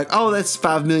 and they're like, oh, that's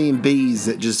 5 million bees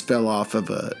that just fell off of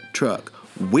a truck.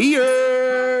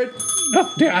 Weird. Oh,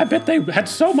 dear, I bet they had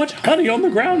so much honey on the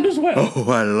ground as well.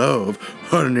 Oh, I love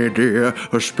honey, dear,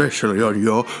 especially on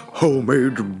your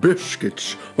homemade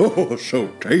biscuits. Oh, so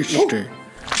tasty.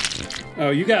 Oh,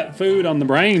 you got food on the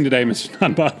brain today, Mr.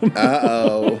 Stumbbottom.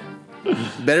 Uh-oh.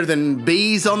 Better than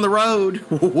bees on the road.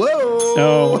 Whoa.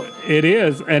 Oh, it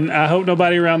is. And I hope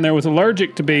nobody around there was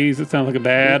allergic to bees. It sounds like a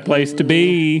bad place to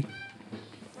be.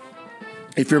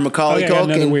 If you're Macaulay Culkin,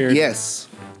 another weird. yes.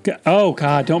 Oh,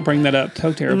 God, don't bring that up.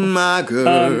 So terrible. My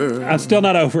girl. I'm still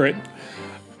not over it.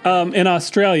 In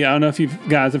Australia, I don't know if you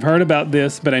guys have heard about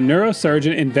this, but a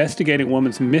neurosurgeon investigating a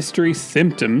woman's mystery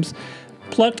symptoms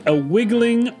plucked a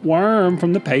wiggling worm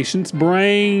from the patient's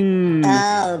brain.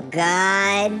 Oh,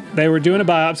 God. They were doing a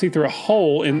biopsy through a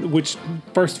hole, which,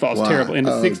 first of all, is Wow. terrible, in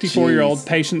the Oh, 64-year-old jeez.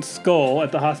 patient's skull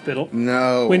at the hospital.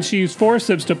 No. When she used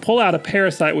forceps to pull out a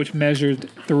parasite which measured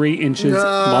 3 inches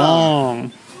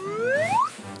long.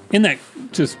 Isn't that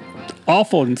just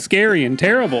awful and scary and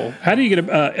terrible? How do you get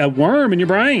a worm in your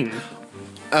brain?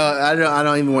 I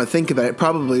don't even want to think about it.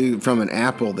 Probably from an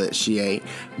apple that she ate.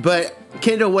 But,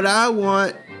 Kendall, what I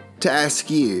want to ask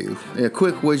you, a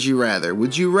quick would you rather.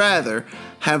 Would you rather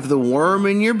have the worm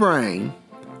in your brain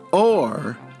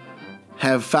or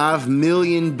have 5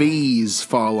 million bees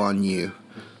fall on you?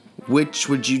 Which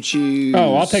would you choose?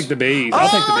 Oh, I'll take the bees. I'll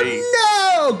take the bees.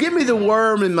 No! Give me the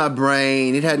worm in my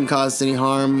brain. It hadn't caused any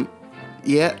harm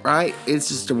yet, right? It's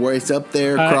just a where it's up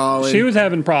there crawling. She was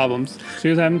having problems.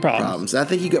 Problems. I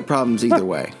think you got problems either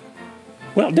way.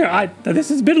 Well, this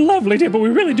has been lovely, dear, but we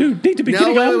really do need to be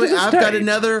getting on to the I've got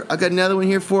another one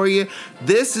here for you.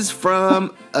 This is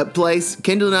from a place,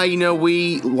 Kendall and I,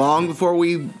 we, long before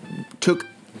we took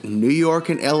New York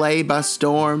and LA by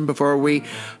storm, before we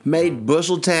made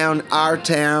Busheltown our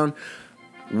town,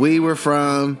 we were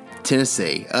from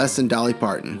Tennessee, us and Dolly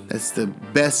Parton. That's the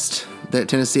best that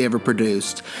Tennessee ever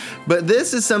produced. But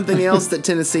this is something else that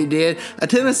Tennessee did. A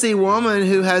Tennessee woman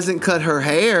who hasn't cut her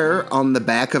hair on the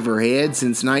back of her head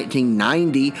since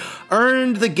 1990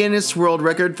 earned the Guinness World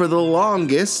Record for the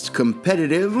longest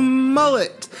competitive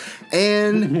mullet.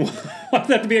 And Why does that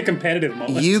have to be a competitive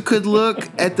mullet? you could look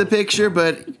at the picture,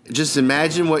 but just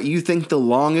imagine what you think the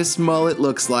longest mullet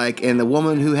looks like and the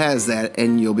woman who has that,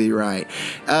 and you'll be right.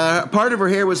 Part of her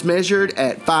hair was measured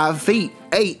at 5 feet,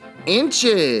 8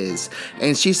 inches.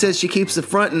 And she says she keeps the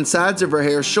front and sides of her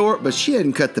hair short, but she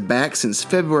hadn't cut the back since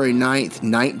February 9th,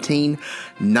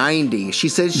 1990. She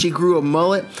says she grew a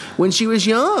mullet when she was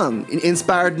young,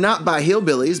 inspired not by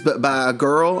hillbillies, but by a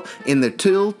girl in the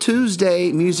Till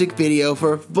Tuesday music video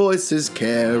for Voices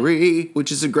Carry,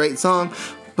 which is a great song,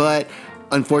 but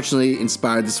unfortunately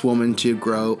inspired this woman to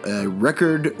grow a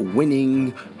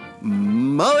record-winning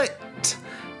mullet.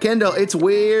 Kendall, it's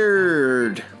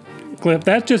weird. Cliff,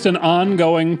 that's just an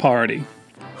ongoing party.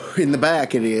 In the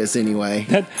back it is, anyway.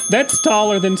 That's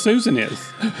taller than Susan is.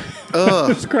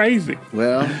 It's crazy.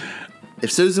 Well,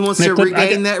 if Susan wants to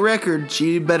regain that record,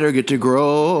 she better get to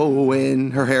growing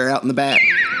her hair out in the back.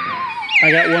 I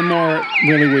got one more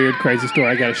really weird, crazy story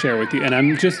I got to share with you. And I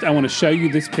want to show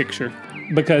you this picture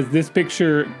because this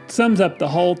picture sums up the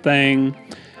whole thing.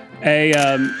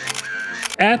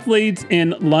 Athletes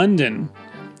in London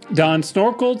donned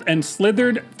snorkels and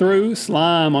slithered through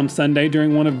slime on Sunday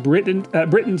during one of Britain's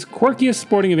quirkiest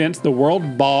sporting events, the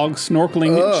World Bog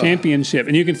Snorkeling Championship.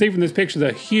 And you can see from this picture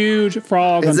the huge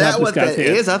frog on top of this guy's head. Is that what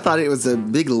that is? I thought it was a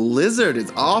big lizard.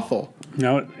 It's awful.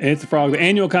 No, it's a frog. The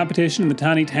annual competition in the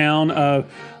tiny town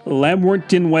of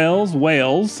Leamington Wells,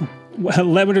 Wales.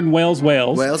 Leamington Wells,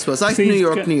 Wales. Well, it's like New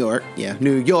York. Yeah,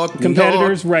 New York,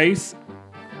 Competitors race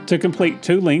to complete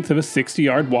 2 lengths of a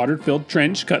 60-yard water-filled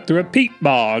trench cut through a peat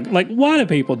bog. Like, why do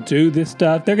people do this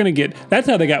stuff? That's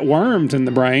how they got worms in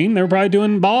the brain. They were probably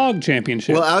doing bog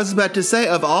championships. Well, I was about to say,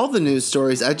 of all the news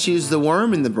stories, I choose the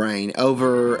worm in the brain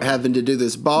over having to do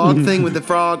this bog thing with the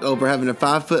frog, over having a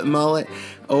 5-foot mullet,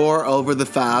 or over the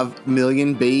 5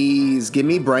 million bees. Give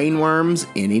me brain worms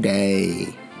any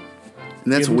day.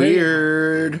 And that's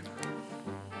weird.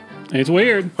 It's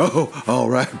weird. Oh, all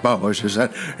right, boys. Is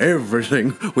that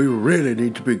everything? We really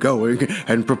need to be going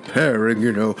and preparing,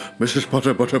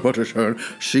 Mrs. Butterson.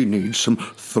 She needs some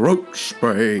throat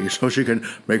spray so she can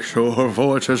make sure her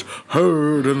voice is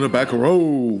heard in the back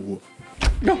row.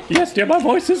 Oh, yes, dear, my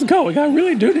voice is going. I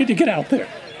really do need to get out there.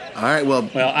 All right, well,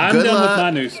 I'm good done luck. with my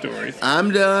news stories.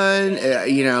 I'm done.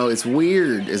 It's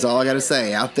weird is all I got to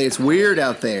say. Out there, it's weird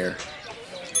out there.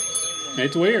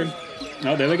 It's weird.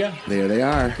 Oh, there they go. There they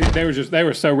are. They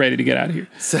were so ready to get out of here.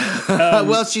 So,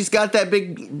 well, she's got that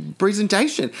big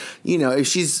presentation.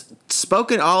 She's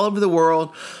spoken all over the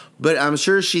world, but I'm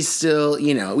sure she's still,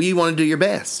 you want to do your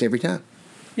best every time.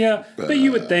 Yeah, but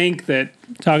you would think that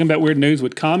talking about weird news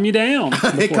would calm you down.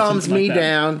 It calms me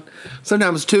down.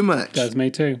 Sometimes too much. Does me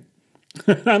too.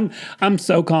 I'm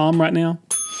so calm right now.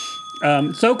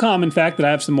 So calm, in fact, that I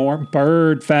have some more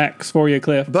bird facts for you,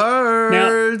 Cliff.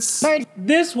 Birds. Now,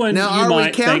 this one now, you are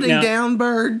might we counting think, down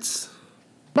birds?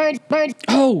 Bird.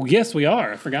 Oh, yes, we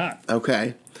are. I forgot.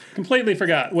 Okay. Completely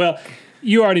forgot. Well,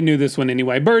 you already knew this one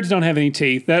anyway. Birds don't have any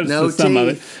teeth. That was No the sum of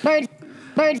it. Bird.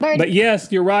 But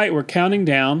yes, you're right. We're counting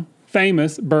down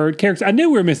famous bird characters. I knew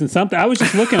we were missing something. I was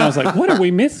just looking. I was like, what are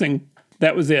we missing?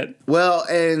 That was it. Well,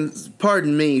 and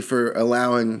pardon me for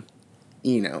allowing,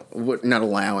 not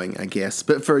allowing, I guess,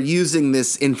 but for using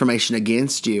this information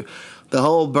against you. The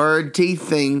whole bird teeth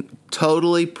thing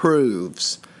totally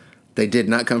proves they did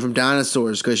not come from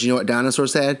dinosaurs, because you know what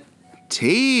dinosaurs had?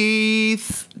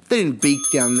 Teeth. They didn't beak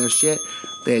down their shit.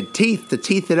 They had teeth to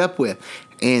teeth it up with.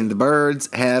 And the birds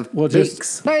have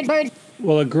beaks. Bird.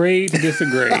 We'll agree to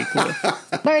disagree.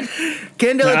 Bird.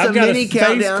 Kendall, Now, it's I've a got mini a space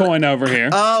countdown. coin over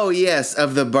here. Oh, yes,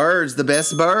 of the birds, the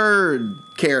best bird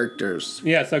characters.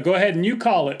 Yeah, so go ahead and you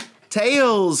call it.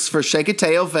 Tails for Shake a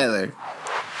Tail Feather.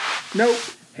 Nope.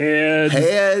 Heads.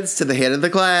 Heads to the head of the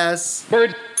class.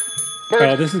 Bird.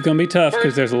 Oh, this is going to be tough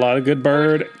because there's a lot of good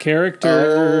bird Oh,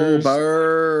 characters.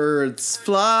 birds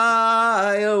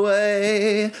fly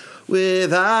away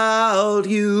without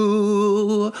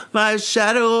you. My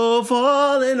shadow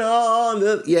falling on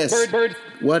the... Yes. Bird.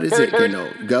 What is it, Kendall?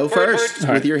 Go first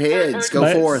with your heads.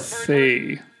 Go forth.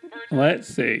 Let's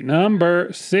see.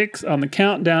 Number 6 on the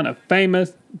countdown of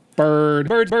famous birds.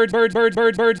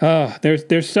 Oh,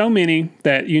 there's so many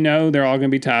that they're all going to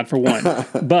be tied for one.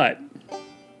 But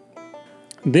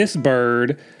this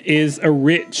bird is a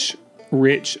rich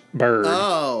bird.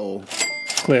 Oh.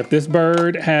 Cliff, this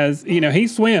bird has, he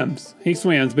swims,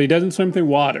 but he doesn't swim through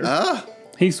water.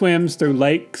 He swims through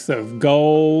lakes of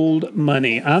gold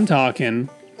money. I'm talking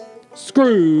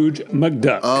Scrooge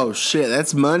McDuck. Oh, shit.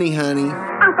 That's money, honey.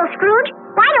 Uncle Scrooge,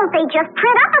 why don't they just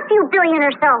print up a few billion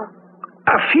or so?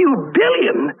 A few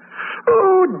billion?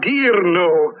 Oh, dear,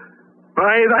 no.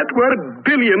 By that word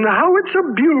billion, how it's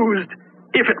abused.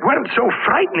 If it weren't so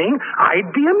frightening,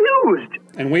 I'd be amused.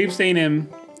 And we've seen him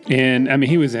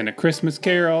he was in A Christmas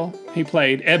Carol. He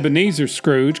played Ebenezer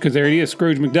Scrooge, because there he is,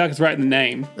 Scrooge McDuck is right in the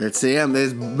name. That's him.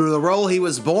 It's the role he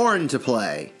was born to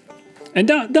play. And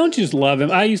don't you just love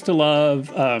him? I used to love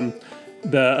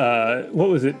what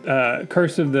was it?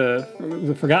 Curse of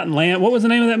the Forgotten Lamp. What was the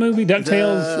name of that movie?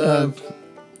 DuckTales?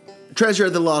 Treasure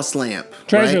of the Lost Lamp.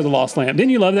 Treasure of the Lost Lamp.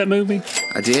 Didn't you love that movie?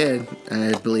 I did.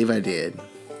 I believe I did.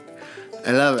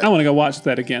 I love it. I want to go watch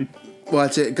that again.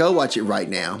 Watch it. Go watch it right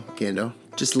now, Kendall.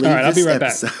 Just leave All right, this I'll be right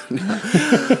episode.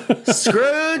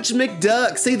 Scrooge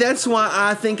McDuck. See, that's why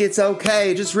I think it's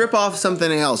okay. Just rip off something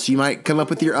else. You might come up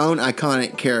with your own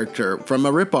iconic character from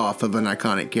a rip-off of an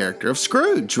iconic character of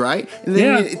Scrooge, right? And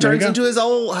then it turns into his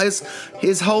whole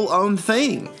own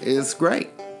thing. It's great.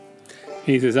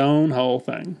 He's his own whole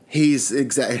thing. He's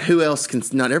exactly. Who else can?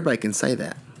 Not everybody can say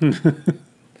that.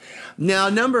 Now,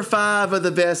 number 5 of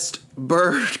the best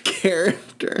bird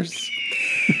characters.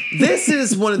 This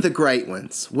is one of the great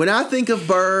ones. When I think of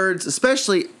birds,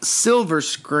 especially silver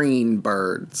screen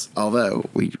birds, although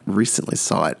we recently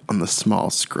saw it on the small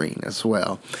screen as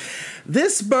well.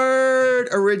 This bird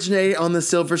originated on the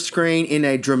silver screen in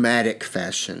a dramatic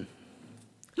fashion.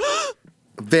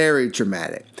 Very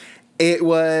dramatic. It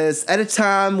was at a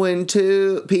time when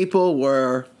two people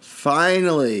were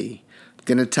finally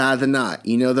going to tie the knot.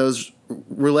 You know those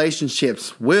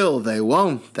relationships, will they,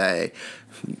 won't they?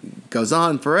 Goes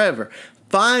on forever.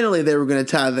 Finally, they were going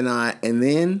to tie the knot, and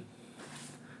then,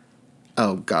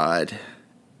 oh God,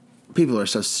 people are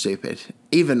so stupid.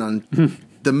 Even on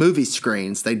the movie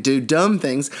screens, they do dumb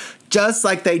things just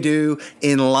like they do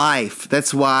in life.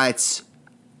 That's why it's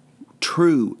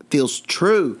true, feels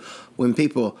true when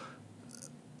people,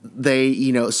 they,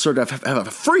 sort of have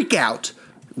a freak out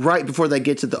right before they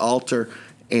get to the altar,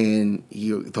 and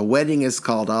the wedding is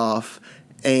called off,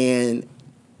 and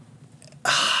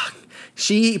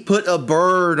she put a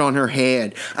bird on her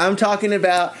head. I'm talking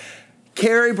about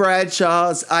Carrie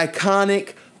Bradshaw's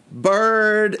iconic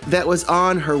bird that was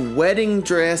on her wedding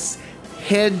dress,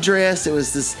 headdress. It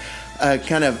was this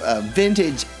kind of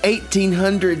vintage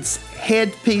 1800s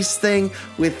headpiece thing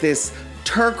with this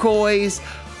turquoise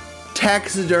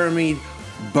taxidermied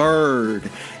bird.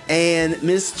 And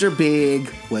Mr.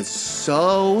 Big was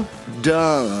so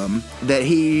dumb that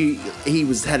he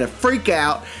had a freak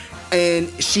out,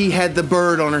 and she had the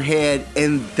bird on her head,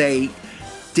 and they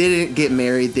didn't get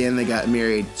married then. They got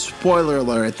married, spoiler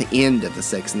alert, at the end of the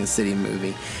Sex and the City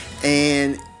movie.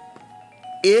 And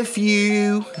if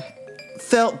you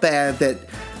felt bad that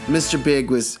Mr.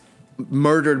 Big was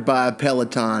murdered by a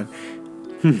Peloton,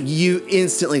 you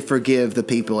instantly forgive the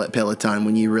people at Peloton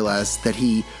when you realize that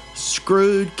he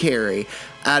screwed Carrie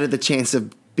out of the chance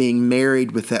of being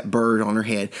married with that bird on her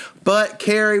head. But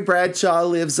Carrie Bradshaw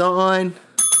lives on.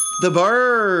 The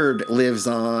bird lives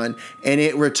on, and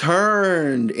it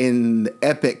returned in the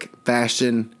epic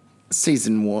fashion,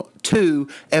 season 2,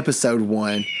 episode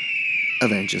 1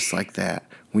 of And Just Like That,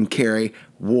 when Carrie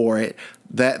wore it,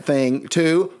 that thing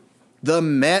to The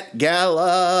Met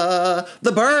Gala.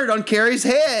 The bird on Carrie's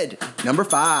head. Number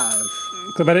 5.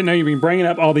 Cliff, I didn't know you'd been bringing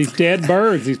up all these dead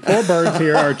birds. These poor birds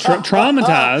here are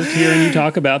traumatized hearing you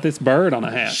talk about this bird on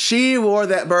a hat. She wore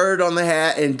that bird on the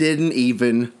hat and didn't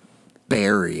even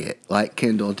bury it like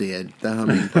Kendall did, the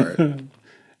hummingbird.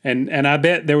 And I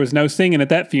bet there was no singing at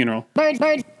that funeral. Bird.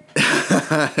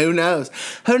 Who knows?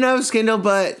 Who knows, Kendall,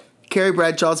 but Carrie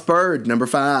Bradshaw's bird, number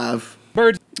 5.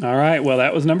 Birds. All right, well,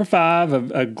 that was number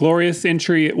 5. A glorious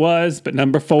entry it was, but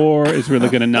number 4 is really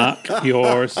going to knock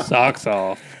your socks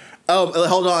off. Oh,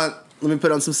 hold on. Let me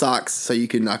put on some socks so you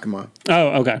can knock them off.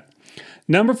 Oh, okay.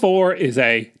 Number 4 is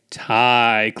a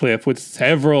tie, Cliff, with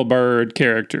several bird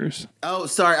characters. Oh,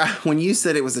 sorry. When you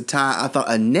said it was a tie, I thought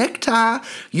a necktie.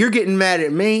 You're getting mad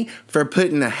at me for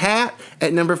putting a hat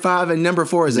at number 5, and number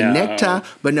 4 is a necktie.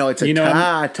 But no, it's a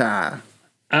tie.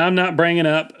 I'm not bringing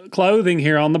up clothing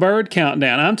here on the bird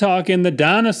countdown. I'm talking the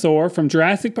dinosaur from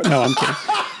Jurassic Park. No, I'm kidding.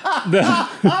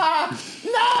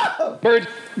 No! Bird.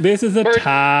 This is a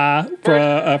tie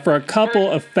for a couple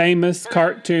of famous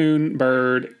cartoon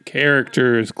bird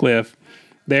characters, Cliff.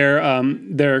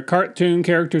 They're cartoon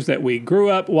characters that we grew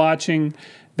up watching,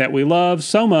 that we love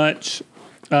so much,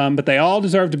 but they all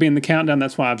deserve to be in the countdown.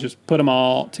 That's why I've just put them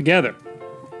all together.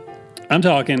 I'm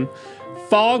talking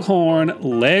Foghorn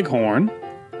Leghorn,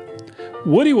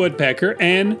 Woody Woodpecker,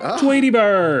 and Tweety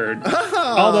Bird.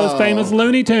 Oh. All those famous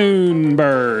Looney Tune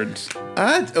birds.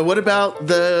 What about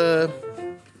the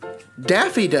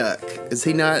Daffy Duck? Is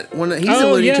he not one? He's a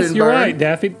Looney Tune bird. Oh, yes, you're right.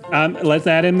 Daffy. Let's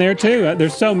add him there, too.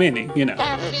 There's so many, you know.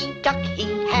 Daffy Duck,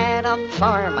 he had a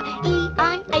farm,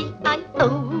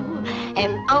 E-I-A-I-O.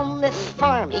 And on this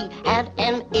farm he had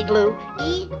an igloo,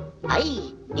 E-I-E-I-O.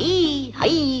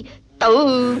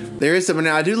 There is someone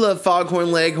now. I do love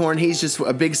Foghorn Leghorn. He's just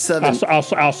a big Southern. I'll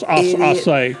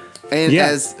say. And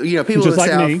as you know, people in the like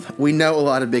South, me. we know a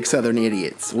lot of big Southern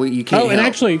idiots. You can't. And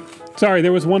actually, sorry,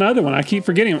 there was one other one. I keep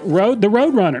forgetting. The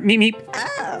Roadrunner. Meep meep.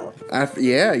 Oh.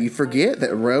 You forget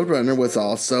that Roadrunner was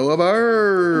also a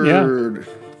bird. Yeah.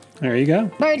 There you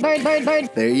go. Bird.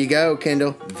 There you go,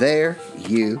 Kendall. There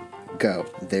you go.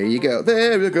 There you go.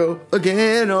 There you go.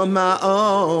 Again on my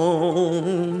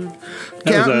own.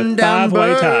 That Counting down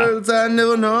birds I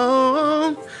never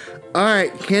know. All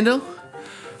right, Kendall.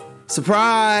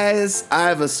 Surprise! I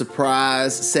have a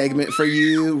surprise segment for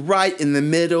you right in the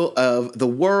middle of the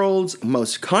world's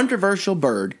most controversial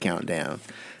bird countdown.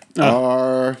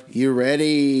 Are you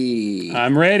ready?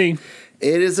 I'm ready.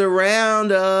 It is a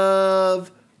round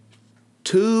of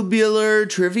tubular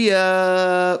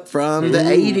trivia from the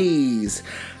 80s.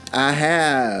 I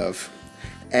have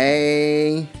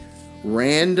a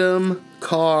random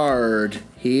card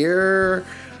here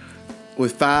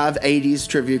with 5 80s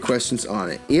trivia questions on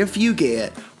it. If you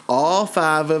get all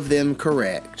 5 of them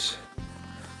correct,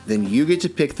 then you get to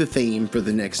pick the theme for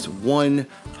the next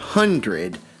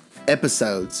 100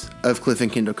 episodes of Cliff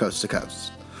and Kendall Coast to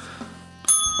Coast.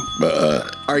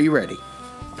 Are you ready?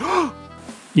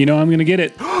 You know I'm going to get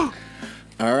it. All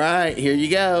right, here you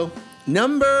go.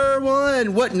 Number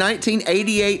 1. What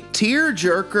 1988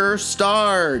 tearjerker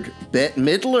starred Bette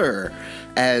Midler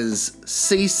as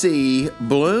Cece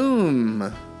Bloom?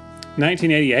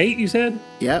 1988, you said?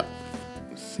 Yep.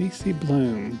 Cece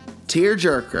Bloom.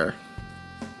 Tearjerker.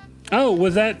 Oh,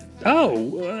 was that?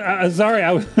 Oh,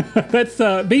 sorry. That's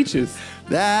Beaches.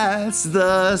 That's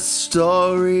the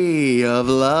story of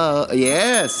love.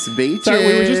 Yes, Beaches. Sorry,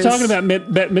 we were just talking about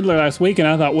Bette Midler last week, and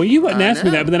I thought, well, you wouldn't ask me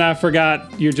that, but then I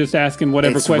forgot you're just asking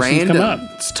whatever questions random. come up.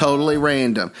 It's totally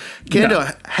random. Kendall,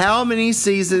 how many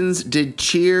seasons did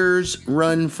Cheers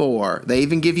run for? They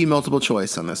even give you multiple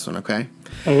choice on this one, okay?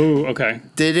 Oh, okay.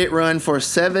 Did it run for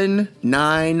 7,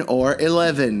 9, or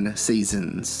 11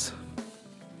 seasons?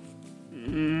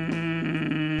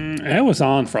 It was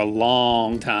on for a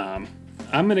long time.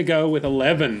 I'm going to go with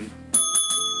 11.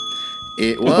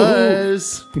 It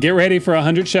was. Get ready for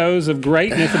 100 shows of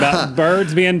greatness about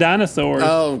birds being dinosaurs.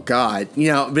 Oh, God.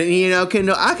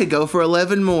 Kendall, I could go for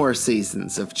 11 more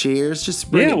seasons of Cheers. Just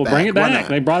bring it back. Bring it back.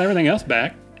 They brought everything else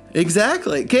back.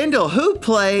 Exactly. Kendall, who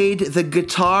played the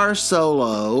guitar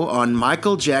solo on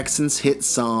Michael Jackson's hit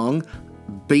song,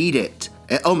 Beat It?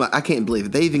 I can't believe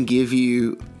it. They even give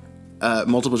you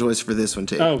multiple choice for this one,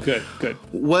 too. Oh, good.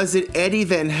 Was it Eddie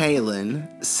Van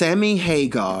Halen, Sammy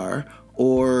Hagar,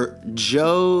 or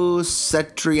Joe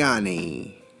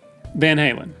Satriani? Van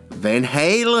Halen. Van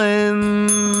Halen.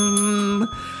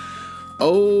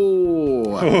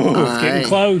 Oh, it's getting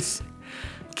close.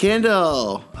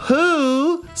 Kendall,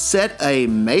 who set a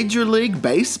Major League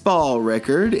Baseball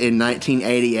record in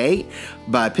 1988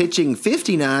 by pitching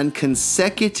 59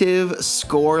 consecutive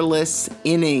scoreless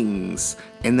innings?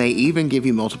 And they even give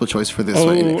you multiple choice for this Oh,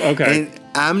 one. okay. And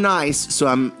I'm nice,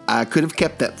 so I could have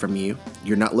kept that from you.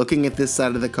 You're not looking at this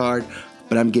side of the card,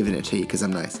 but I'm giving it to you because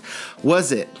I'm nice.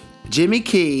 Was it Jimmy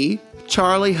Key,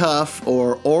 Charlie Huff,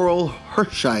 or Oral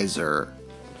Hershiser?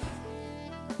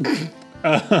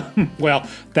 Well,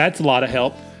 that's a lot of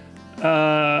help.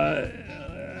 I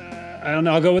don't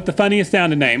know. I'll go with the funniest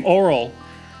sounding name, Oral.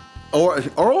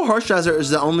 Oral Hershiser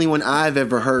is the only one I've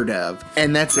ever heard of,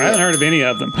 and that's it. I haven't heard of any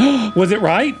of them. Was it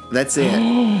right? That's it.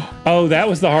 Oh, that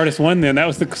was the hardest one then. That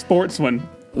was the sports one.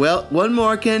 Well, one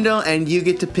more, Kendall, and you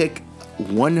get to pick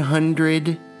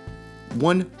 100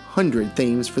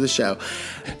 themes for the show.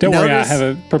 Don't worry, I have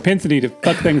a propensity to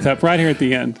fuck things up right here at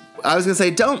the end. I was going to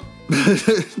say, don't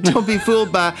be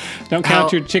fooled by... Don't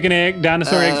count your chicken egg,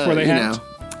 dinosaur eggs before they hatch.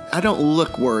 I don't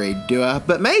look worried, do I?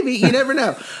 But maybe, you never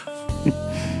know.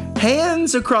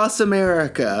 Hands Across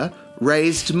America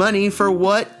raised money for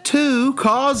what 2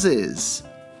 causes?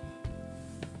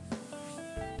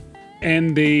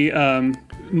 And the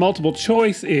multiple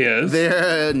choice is...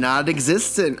 They're not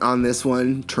existent on this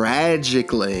one,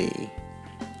 tragically.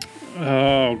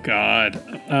 Oh, God.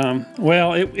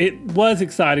 Well, it was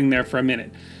exciting there for a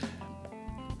minute.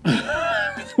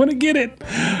 I want to get it.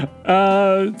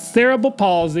 Cerebral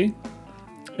palsy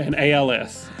and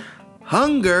ALS.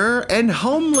 Hunger and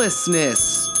homelessness.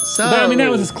 So, But, I mean, that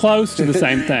was as close to the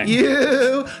same thing.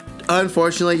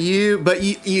 Unfortunately, you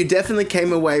definitely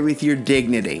came away with your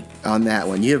dignity on that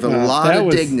one. You have a lot of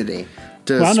dignity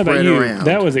to spread around.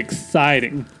 That was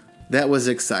exciting. That was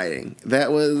exciting.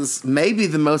 That was maybe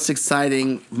the most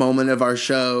exciting moment of our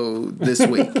show this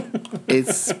week.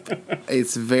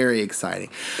 It's very exciting.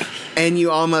 And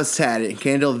you almost had it.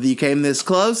 Kendall, you came this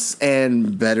close,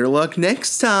 and better luck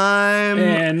next time.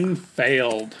 And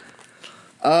failed.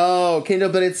 Oh, Kendall,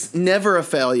 but it's never a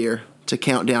failure to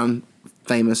count down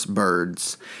famous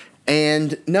birds.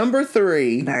 And number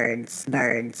 3. Birds.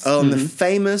 On the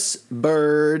famous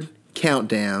bird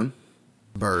countdown.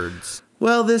 Birds.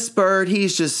 Well, this bird,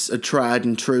 he's just a tried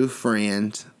and true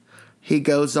friend. He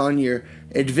goes on your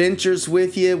adventures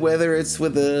with you, whether it's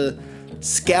with a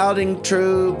scouting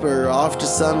troop or off to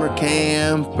summer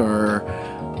camp or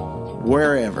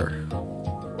wherever.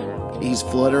 He's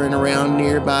fluttering around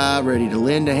nearby, ready to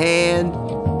lend a hand.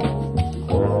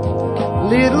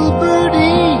 Little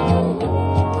birdie,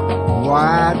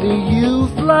 why do you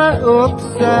fly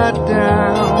upside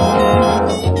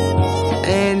down?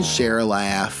 And share a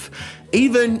laugh.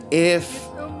 Even if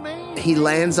he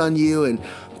lands on you and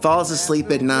falls asleep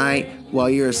at night while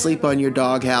you're asleep on your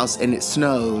doghouse and it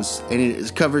snows and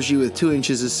it covers you with 2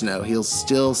 inches of snow, he'll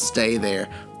still stay there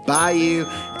by you.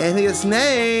 And his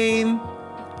name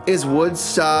is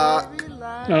Woodstock.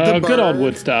 Good old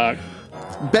Woodstock.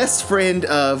 Best friend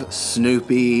of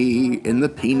Snoopy in the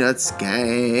Peanuts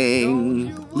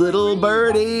gang. Little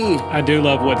birdie. I do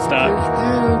love Woodstock. Just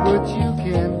do what you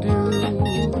can do.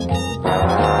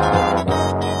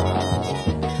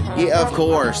 Yeah, of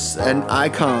course, an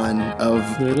icon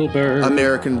of Little bird.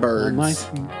 American birds.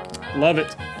 Love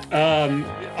it.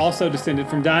 Also descended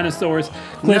from dinosaurs.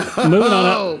 Cliff, moving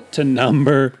on up to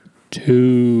number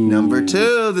 2. Number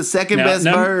 2, the second best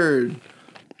bird.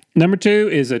 Number 2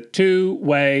 is a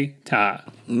 2-way tie.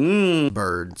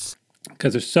 Birds.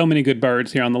 Because there's so many good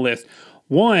birds here on the list.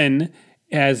 One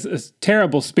has a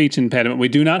terrible speech impediment. We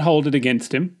do not hold it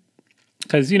against him.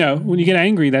 Because, when you get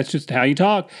angry, that's just how you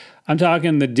talk. I'm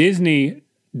talking the Disney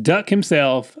duck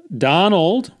himself,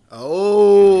 Donald.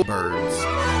 Oh, birds.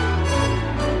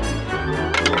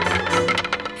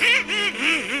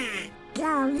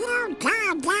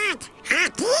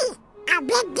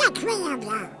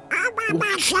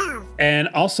 And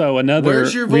also another.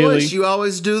 Where's your voice? You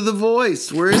always do the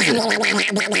voice. Where is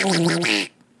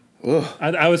it?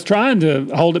 I was trying to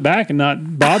hold it back and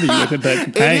not bother you with it,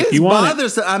 but hey, it is you want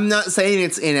bothersome. I'm not saying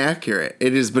it's inaccurate.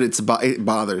 It is, but it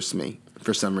bothers me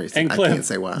for some reason. And Cliff, I can't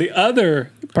say why. The other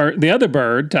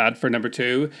bird tied for number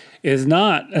 2 is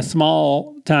not a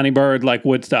small, tiny bird like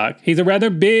Woodstock. He's a rather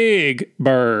big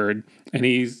bird, and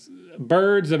he's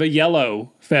birds of a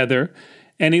yellow feather,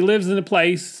 and he lives in a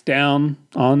place down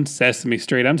on Sesame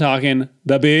Street. I'm talking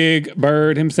the Big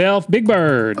Bird himself, Big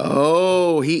Bird.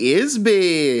 Oh, he is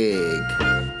big.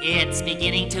 It's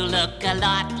beginning to look a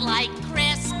lot like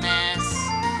Christmas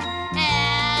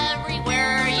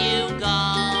everywhere you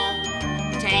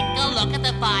go. Take a look at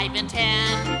the 5 and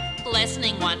 10,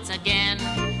 glistening once again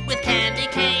with candy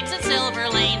canes and silver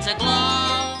lanes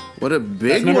aglow. What a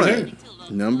big one.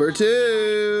 Number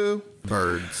 2.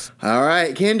 Birds. All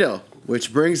right, Kendall,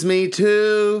 which brings me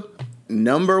to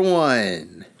number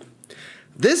 1.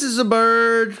 This is a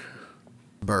bird.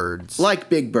 Birds. Like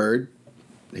Big Bird.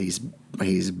 He's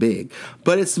he's big.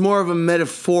 But it's more of a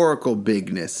metaphorical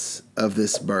bigness of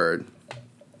this bird.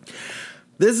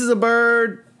 This is a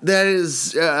bird that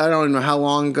is, I don't know how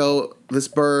long ago this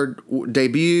bird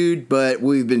debuted, but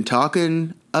we've been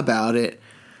talking about it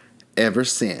ever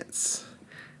since.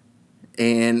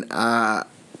 And I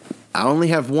only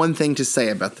have one thing to say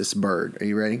about this bird. Are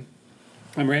you ready?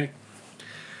 I'm ready.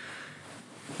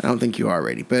 I don't think you are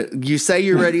ready, but you say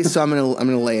you're ready, so I'm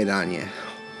gonna lay it on you.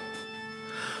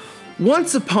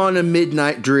 Once upon a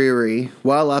midnight dreary,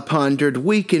 while I pondered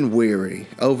weak and weary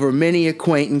over many a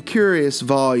quaint and curious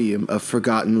volume of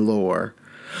forgotten lore,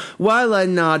 while I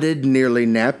nodded, nearly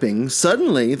napping,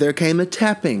 suddenly there came a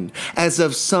tapping, as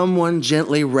of someone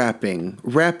gently rapping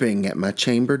at my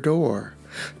chamber door.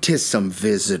 "'Tis some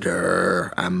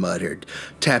visitor," I muttered,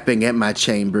 tapping at my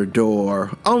chamber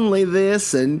door. "Only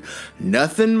this and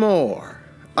nothing more."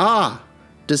 Ah!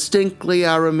 Distinctly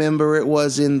I remember it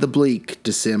was in the bleak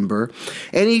December,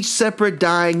 and each separate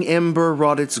dying ember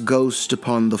wrought its ghost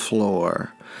upon the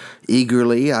floor.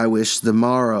 Eagerly I wished the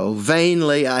morrow,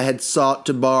 vainly I had sought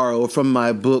to borrow from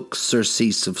my book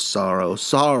surcease of sorrow,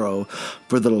 sorrow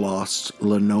for the lost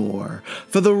Lenore,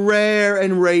 for the rare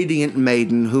and radiant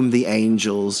maiden whom the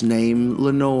angels name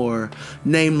Lenore,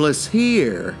 nameless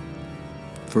here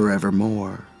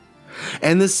forevermore.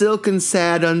 And the silken,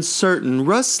 sad, uncertain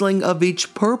rustling of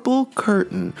each purple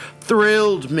curtain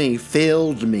thrilled me,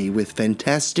 filled me with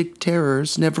fantastic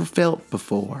terrors never felt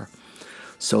before.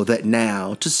 So that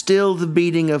now, to still the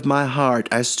beating of my heart,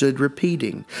 I stood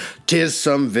repeating, "'Tis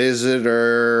some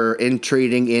visitor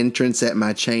entreating entrance at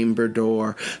my chamber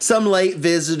door, some late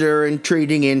visitor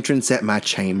entreating entrance at my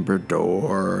chamber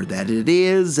door, that it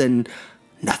is, and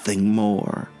nothing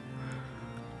more."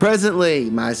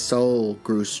 Presently, my soul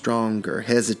grew stronger,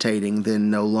 hesitating then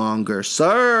no longer.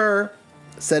 "Sir,"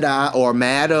 said I, or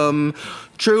 "Madam,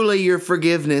 truly your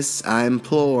forgiveness I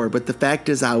implore, but the fact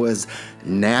is I was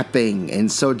napping,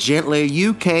 and so gently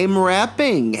you came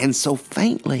rapping, and so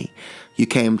faintly you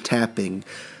came tapping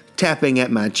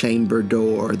at my chamber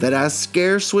door, that I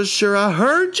scarce was sure I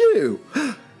heard you.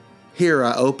 Here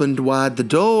I opened wide the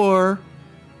door.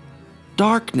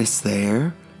 Darkness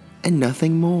there, and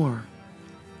nothing more.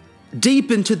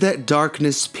 Deep into that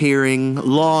darkness peering,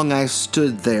 long I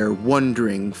stood there,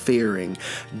 wondering, fearing,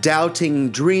 doubting,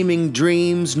 dreaming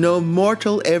dreams no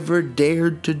mortal ever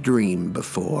dared to dream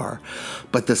before.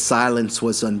 But the silence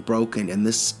was unbroken, and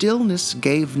the stillness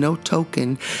gave no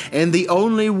token, and the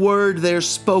only word there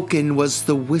spoken was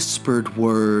the whispered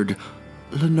word,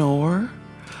 "Lenore?"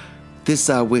 This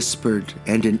I whispered,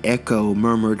 and an echo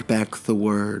murmured back the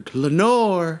word,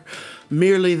 "Lenore!"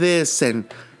 Merely this, and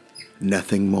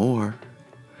nothing more.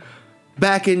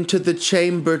 Back into the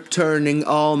chamber turning,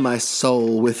 all my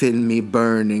soul within me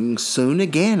burning, soon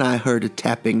again I heard a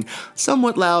tapping,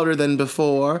 somewhat louder than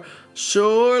before.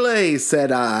 "Surely,"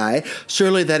 said I,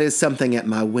 "surely that is something at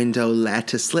my window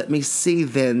lattice. Let me see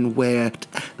then where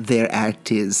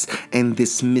thereat is, and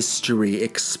this mystery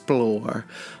explore.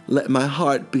 Let my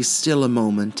heart be still a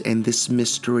moment, and this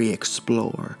mystery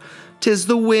explore. 'Tis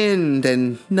the wind,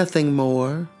 and nothing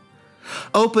more."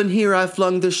 Open here I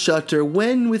flung the shutter,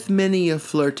 when with many a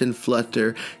flirt and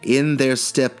flutter, in there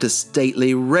stepped a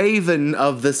stately raven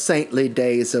of the saintly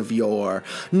days of yore.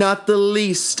 Not the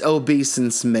least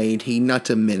obeisance made he, not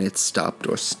a minute stopped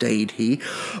or stayed he,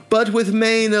 but with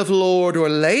mane of lord or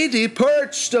lady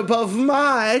perched above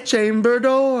my chamber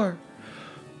door.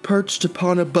 Perched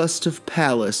upon a bust of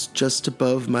Pallas just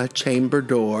above my chamber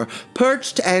door,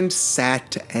 perched and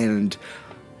sat and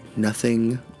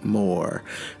nothing more.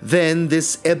 Then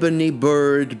this ebony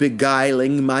bird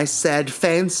beguiling my sad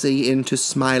fancy into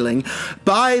smiling,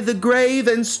 by the grave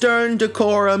and stern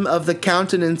decorum of the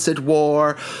countenance it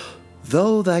wore,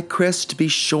 "Though thy crest be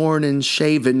shorn and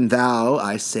shaven, thou,"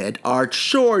 I said, "art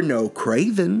sure no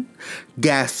craven,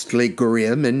 ghastly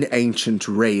grim and ancient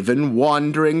raven,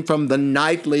 wandering from the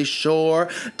nightly shore.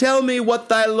 Tell me what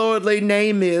thy lordly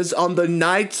name is on the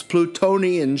night's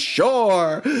Plutonian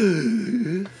shore."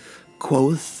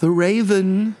 Quoth the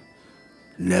raven,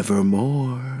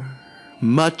 "Nevermore."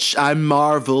 Much I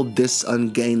marveled this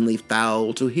ungainly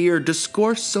fowl to hear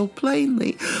discourse so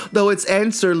plainly, though its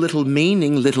answer little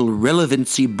meaning, little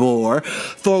relevancy bore,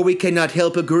 for we cannot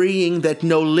help agreeing that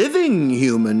no living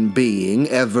human being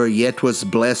ever yet was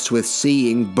blessed with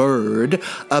seeing bird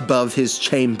above his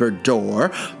chamber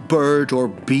door, bird or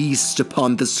beast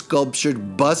upon the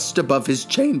sculptured bust above his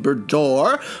chamber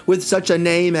door, with such a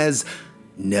name as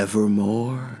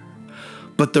Nevermore.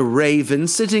 But the raven,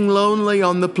 sitting lonely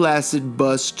on the placid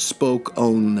bust, spoke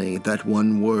only that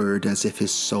one word, as if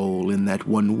his soul in that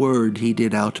one word he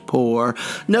did outpour.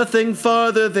 Nothing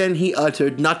farther than he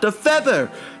uttered, not a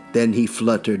feather then he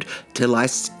fluttered, till I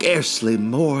scarcely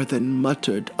more than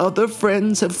muttered, other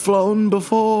friends have flown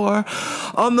before.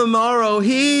 On the morrow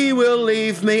he will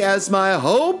leave me, as my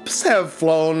hopes have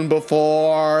flown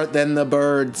before. Then the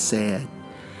bird said,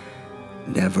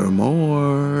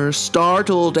 nevermore.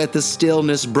 Startled at the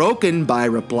stillness broken by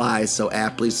reply so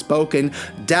aptly spoken,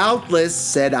 doubtless,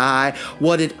 said I,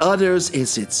 what it utters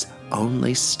is its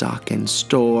only stock and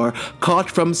store,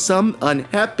 caught from some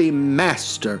unhappy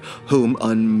master, whom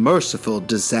unmerciful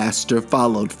disaster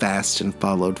followed fast and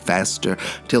followed faster,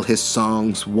 till his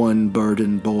songs one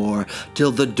burden bore,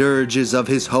 till the dirges of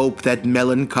his hope that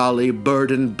melancholy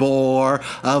burden bore,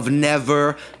 of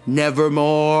never,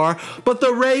 nevermore. But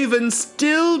the raven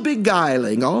still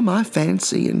beguiling all my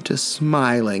fancy into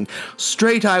smiling,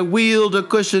 straight I wheeled a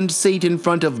cushioned seat in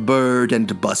front of bird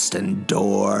and bust and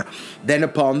door. Then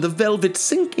upon the velvet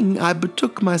sinking, I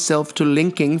betook myself to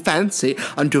linking fancy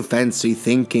unto fancy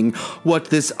thinking,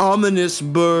 what this ominous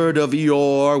bird of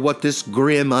yore, what this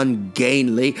grim,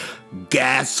 ungainly,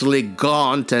 ghastly,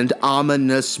 gaunt, and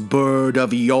ominous bird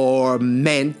of yore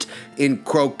meant in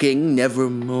croaking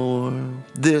nevermore.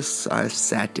 This I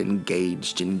sat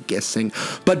engaged in guessing,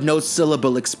 but no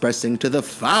syllable expressing to the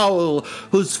fowl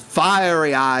whose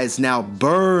fiery eyes now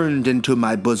burned into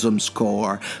my bosom's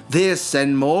core. This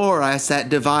and more I sat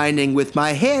divining, with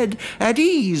my head at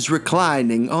ease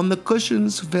reclining on the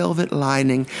cushion's velvet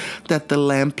lining that the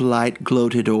lamplight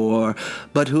gloated o'er,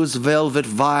 but whose velvet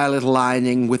violet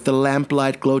lining with the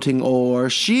lamplight gloating o'er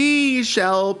she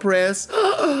shall press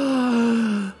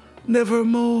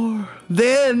nevermore.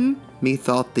 Then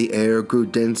methought the air grew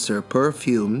denser,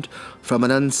 perfumed from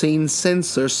an unseen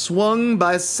censer, swung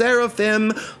by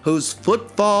seraphim whose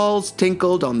footfalls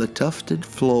tinkled on the tufted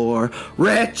floor.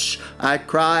 Wretch, I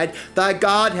cried, thy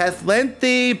God hath lent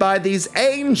thee, by these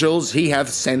angels he hath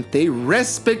sent thee,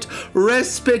 respite,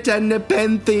 respite and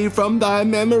nepenthe from thy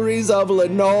memories of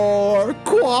Lenore.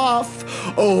 Quaff,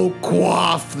 oh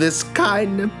quaff this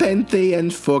kind nepenthe,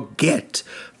 and forget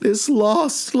this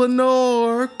lost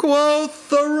Lenore.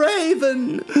 Quoth the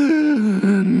raven,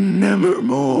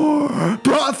 nevermore.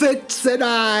 Prophet, said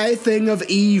I, thing of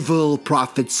evil,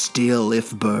 prophet still,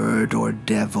 if bird or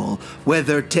devil,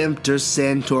 whether tempter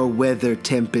sent or whether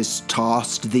tempest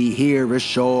tossed thee here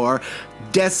ashore,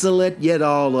 desolate yet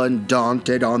all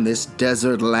undaunted, on this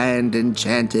desert land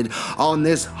enchanted, on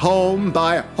this home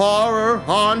by horror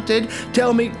haunted,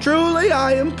 tell me truly,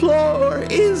 I implore,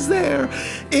 is there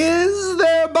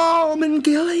balm in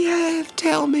Gilead?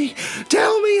 Tell me,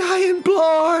 I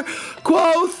implore.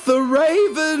 Quoth the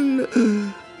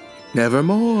raven,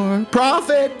 nevermore.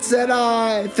 Prophet, said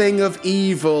I, thing of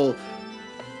evil,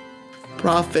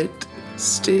 prophet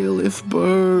still, if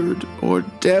bird or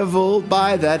devil,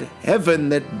 by that heaven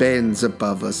that bends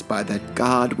above us, by that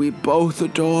God we both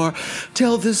adore,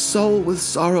 tell this soul with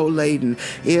sorrow laden,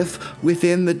 if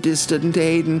within the distant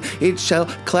Aden it shall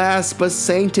clasp a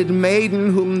sainted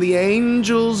maiden whom the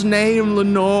angels name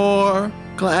Lenore,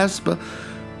 clasp a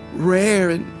rare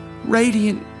and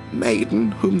radiant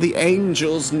maiden whom the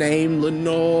angels name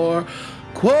Lenore.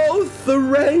 Quoth the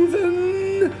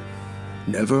raven,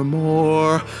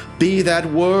 nevermore. Be that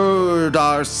word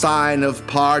our sign of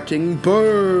parting,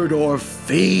 bird or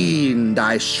fiend,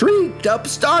 I shrieked,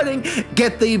 upstarting,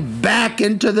 get thee back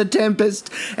into the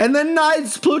tempest and the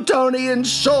night's Plutonian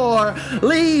shore.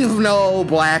 Leave no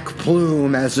black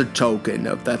plume as a token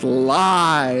of that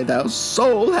lie thou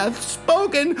soul hath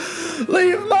spoken.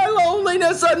 Leave my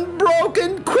loneliness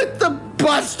unbroken, quit the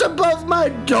bust above my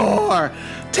door.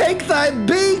 Take thy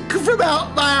beak from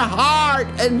out my heart,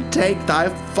 and take thy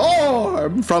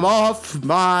form from off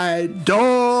my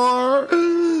door.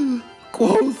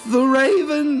 Quoth the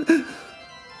raven,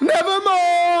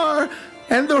 nevermore.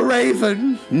 And the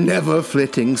raven, never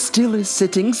flitting, still is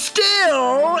sitting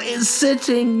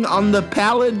on the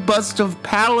pallid bust of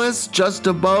Pallas just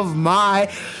above my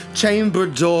chamber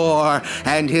door,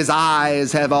 and his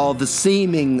eyes have all the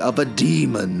seeming of a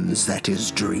demon's that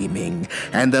is dreaming,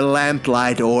 and the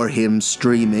lamplight o'er him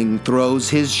streaming throws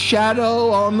his shadow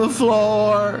on the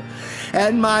floor,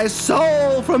 and my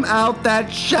soul from out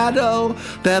that shadow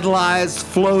that lies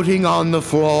floating on the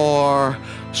floor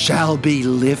shall be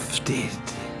lifted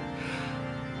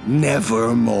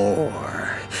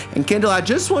nevermore. And Kendall, I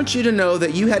just want you to know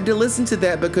that you had to listen to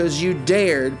that because you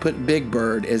dared put Big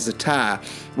Bird as a tie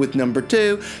with number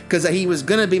 2, because he was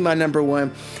going to be my number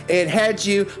 1. And had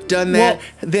you done that,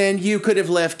 then you could have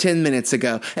left 10 minutes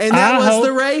ago. And that was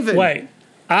the Raven. Wait.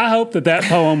 I hope that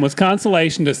poem was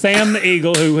consolation to Sam the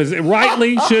Eagle, who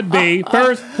rightly should be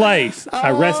first place.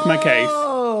 I rest my case.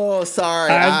 Oh,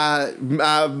 sorry.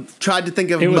 I tried to think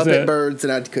of Muppet birds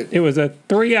and I couldn't. It was a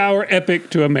 3-hour epic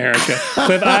to America. So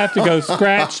if I have to go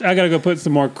scratch, I got to go put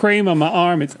some more cream on my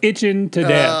arm. It's itching to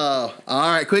death. Oh,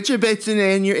 all right. Quit your bitching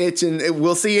and your itching.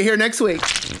 We'll see you here next week.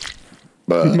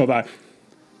 Bye-bye.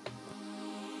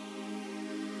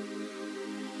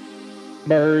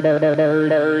 Bird.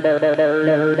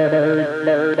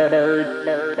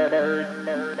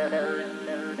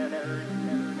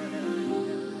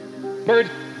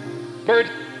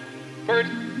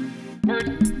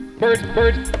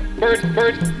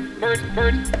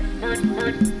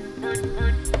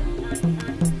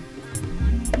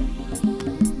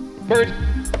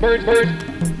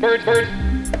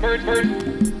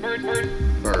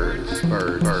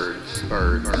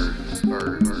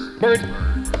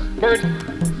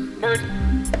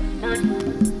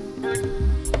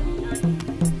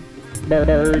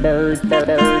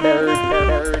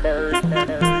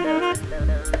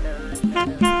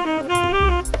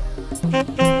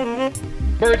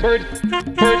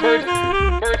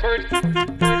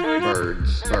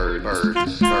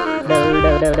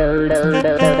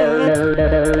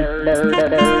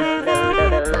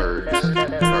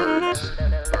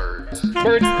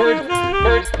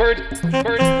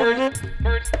 Birds.